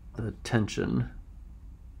the tension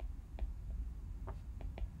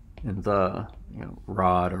in the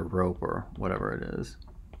rod or rope or whatever it is.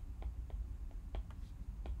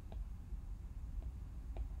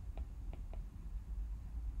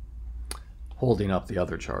 Holding up the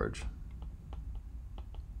other charge.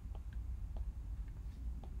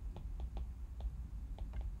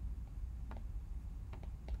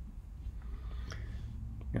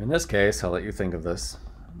 In this case, I'll let you think of this.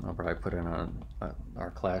 I'll probably put it on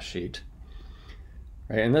our class sheet.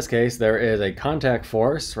 Right, in this case, there is a contact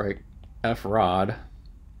force, right, F rod,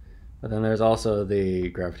 but then there's also the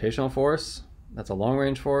gravitational force, that's a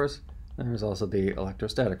long-range force, and there's also the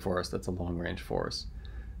electrostatic force, that's a long-range force.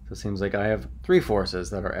 So it seems like I have 3 forces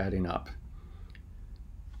that are adding up.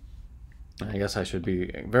 I guess I should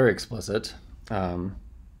be very explicit.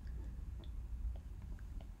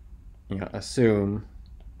 Assume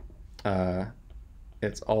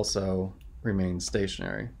it's also remains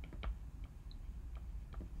stationary.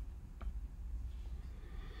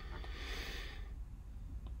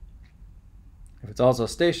 If it's also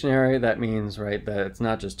stationary, that means, right, that it's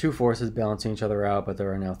not just 2 forces balancing each other out, but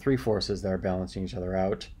there are now 3 forces that are balancing each other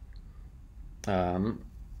out.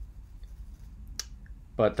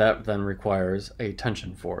 But that then requires a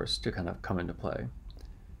tension force to kind of come into play.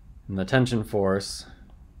 And the tension force,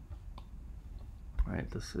 right,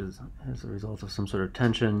 this is as a result of some sort of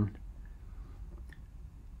tension.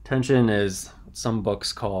 Tension is what some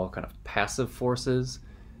books call kind of passive forces.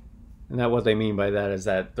 And that what they mean by that is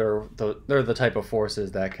that they're the type of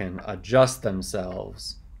forces that can adjust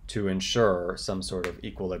themselves to ensure some sort of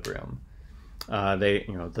equilibrium.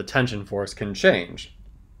 The tension force can change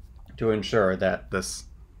to ensure that this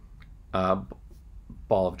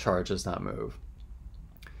ball of charge does not move.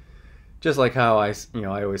 Just like how I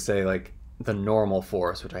always say, like, the normal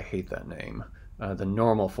force, which I hate that name. The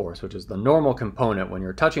normal force, which is the normal component when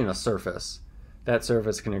you're touching a surface. That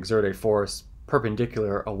surface can exert a force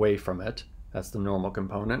perpendicular away from it. That's the normal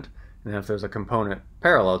component. And if there's a component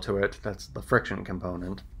parallel to it, that's the friction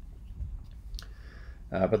component.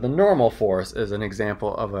 But the normal force is an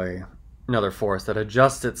example of another force that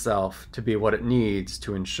adjusts itself to be what it needs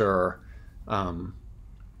to ensure some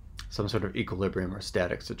sort of equilibrium or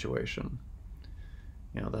static situation.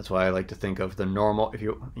 That's why I like to think of the normal,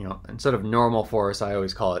 instead of normal force, I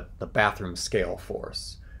always call it the bathroom scale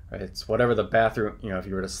force. Right? It's whatever the bathroom, if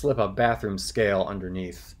you were to slip a bathroom scale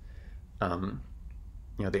underneath,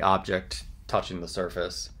 the object touching the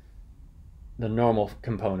surface, the normal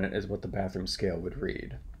component is what the bathroom scale would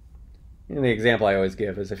read. And the example I always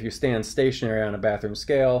give is if you stand stationary on a bathroom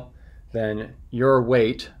scale, then your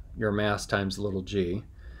weight, your mass times little g,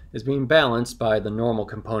 is being balanced by the normal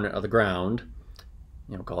component of the ground.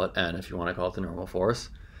 Call it n if you want to call it the normal force.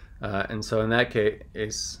 And so in that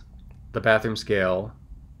case, the bathroom scale,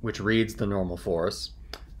 which reads the normal force,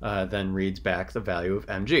 then reads back the value of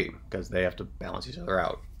mg, because they have to balance each other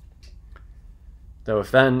out. Though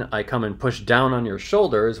if then I come and push down on your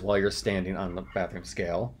shoulders while you're standing on the bathroom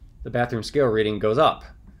scale reading goes up.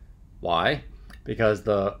 Why? Because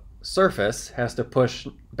the surface has to push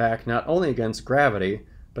back not only against gravity,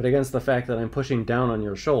 but against the fact that I'm pushing down on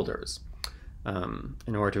your shoulders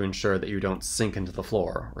in order to ensure that you don't sink into the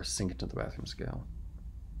floor or sink into the bathroom scale.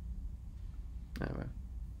 Anyway,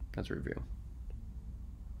 that's a review.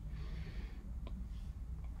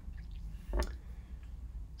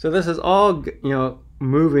 So this is all,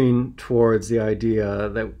 moving towards the idea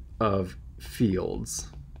of fields.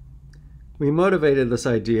 We motivated this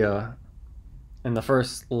idea in the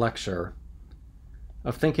first lecture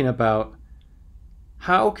of thinking about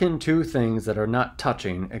how can 2 things that are not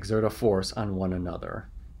touching exert a force on one another.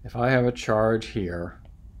 If I have a charge here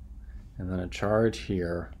and then a charge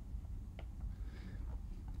here,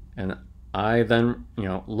 and I then,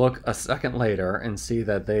 look a second later and see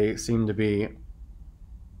that they seem to be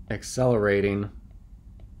accelerating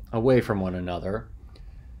away from one another,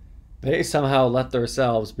 they somehow let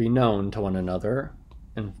themselves be known to one another,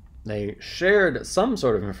 and they shared some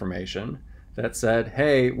sort of information that said,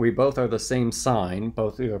 hey, we both are the same sign,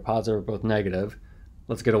 both either positive or both negative.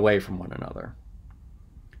 Let's get away from one another.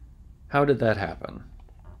 How did that happen?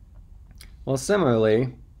 Well,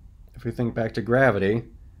 similarly, if we think back to gravity,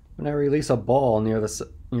 when I release a ball near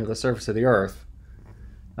the surface of the Earth,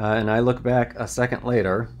 and I look back a second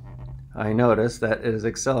later, I notice that it is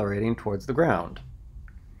accelerating towards the ground.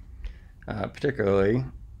 Particularly,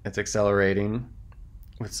 it's accelerating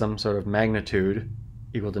with some sort of magnitude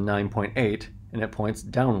equal to 9.8, and it points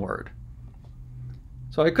downward.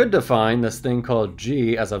 So I could define this thing called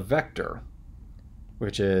g as a vector,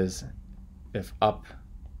 which is, if up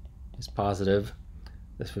is positive,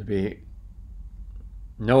 this would be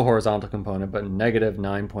no horizontal component, but negative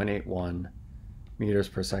 9.81 meters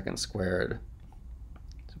per second squared,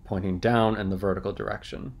 so pointing down in the vertical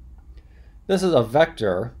direction. This is a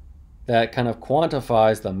vector that kind of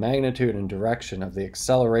quantifies the magnitude and direction of the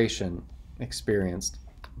acceleration experienced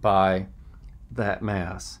by that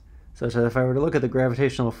mass, such that if I were to look at the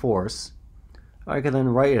gravitational force, I could then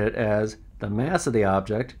write it as the mass of the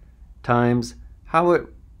object times how it,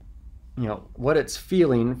 what it's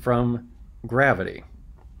feeling from gravity.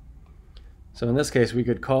 So in this case, we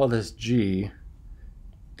could call this g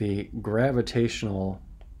the gravitational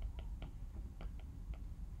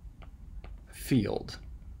field.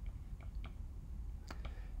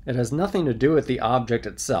 It has nothing to do with the object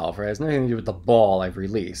itself, right? It has nothing to do with the ball I've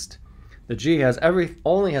released. The g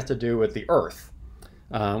only has to do with the Earth,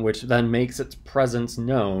 which then makes its presence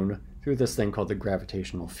known through this thing called the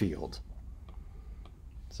gravitational field.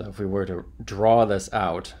 So if we were to draw this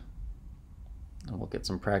out, and we'll get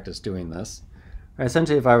some practice doing this, right,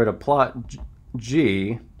 essentially if I were to plot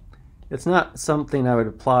g, it's not something I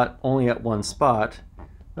would plot only at one spot,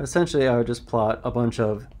 but essentially I would just plot a bunch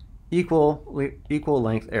of equal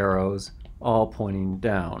length arrows all pointing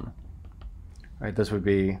down. Right, this would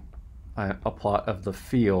be a plot of the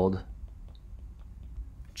field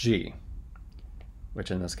g, which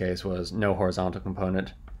in this case was no horizontal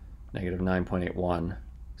component, negative 9.81,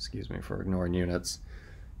 excuse me for ignoring units,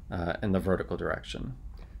 in the vertical direction.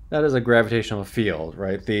 That is a gravitational field,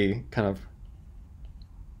 right? The kind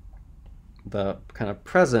of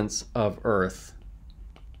presence of Earth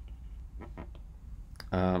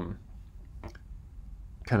kind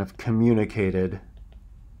of communicated.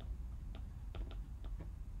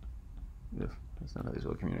 That's not always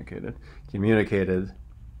well communicated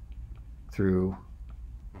through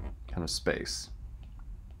kind of space,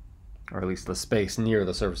 or at least the space near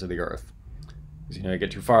the surface of the Earth. Because you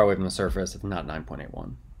get too far away from the surface, it's not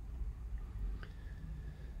 9.81.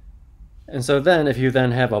 And so then if you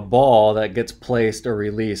then have a ball that gets placed or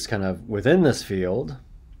released kind of within this field,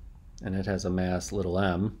 and it has a mass little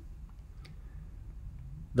m,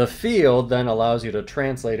 the field then allows you to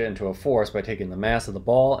translate it into a force by taking the mass of the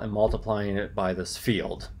ball and multiplying it by this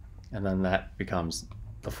field. And then that becomes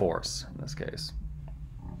the force in this case.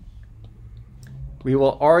 We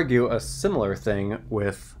will argue a similar thing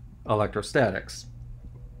with electrostatics.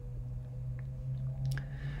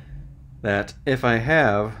 That if I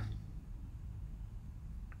have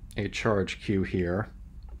a charge q here,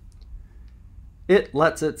 it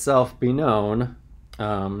lets itself be known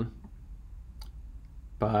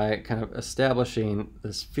by kind of establishing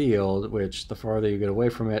this field, which the farther you get away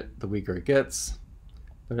from it, the weaker it gets,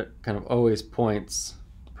 but it kind of always points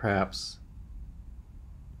perhaps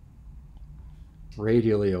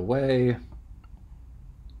radially away. All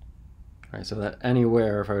right, so that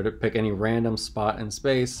anywhere, if I were to pick any random spot in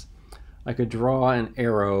space, I could draw an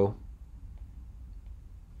arrow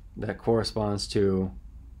that corresponds to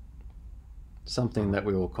something that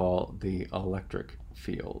we will call the electric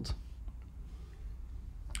field.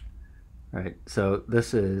 Right, so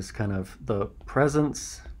this is kind of the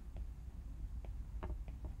presence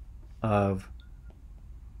of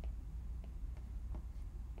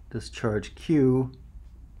this charge q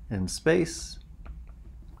in space.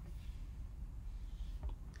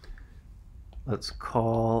 Let's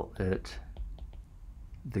call it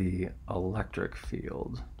the electric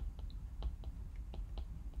field,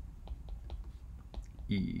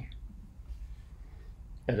 E.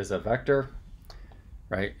 It is a vector,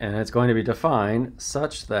 right? And it's going to be defined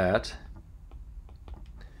such that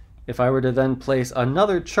if I were to then place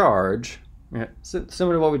another charge,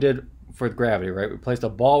 similar to what we did for gravity, right? We placed a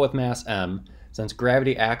ball with mass m. Since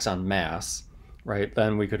gravity acts on mass, right,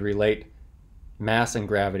 then we could relate mass and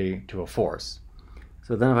gravity to a force.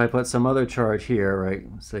 So then if I put some other charge here, right,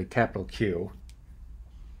 say capital Q,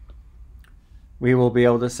 we will be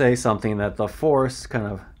able to say something that the force kind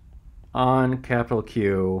of on capital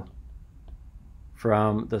Q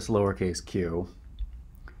from this lowercase q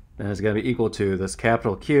then it's going to be equal to this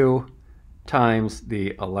capital Q times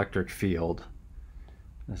the electric field.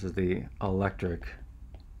 This is the electric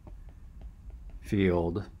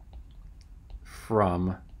field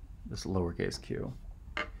from this lowercase q.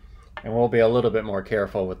 And we'll be a little bit more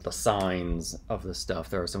careful with the signs of this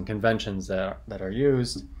stuff. There are some conventions that are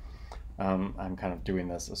used. I'm kind of doing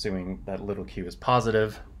this assuming that little q is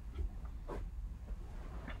positive.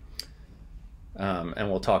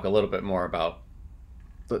 And we'll talk a little bit more about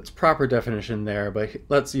its proper definition there, but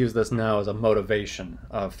let's use this now as a motivation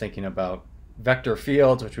of thinking about vector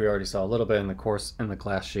fields, which we already saw a little bit in the course, in the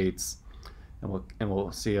class sheets, and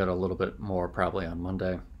we'll see it a little bit more probably on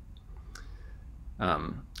Monday.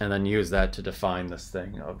 And then use that to define this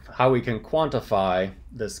thing of how we can quantify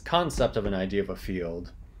this concept of an idea of a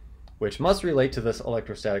field, which must relate to this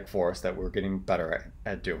electrostatic force that we're getting better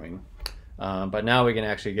at doing. But now we can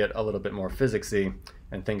actually get a little bit more physicsy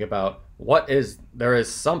and think about there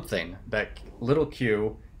is something that little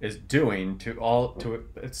q is doing to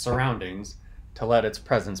its surroundings to let its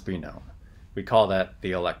presence be known. We call that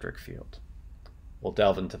the electric field. We'll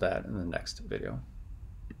delve into that in the next video.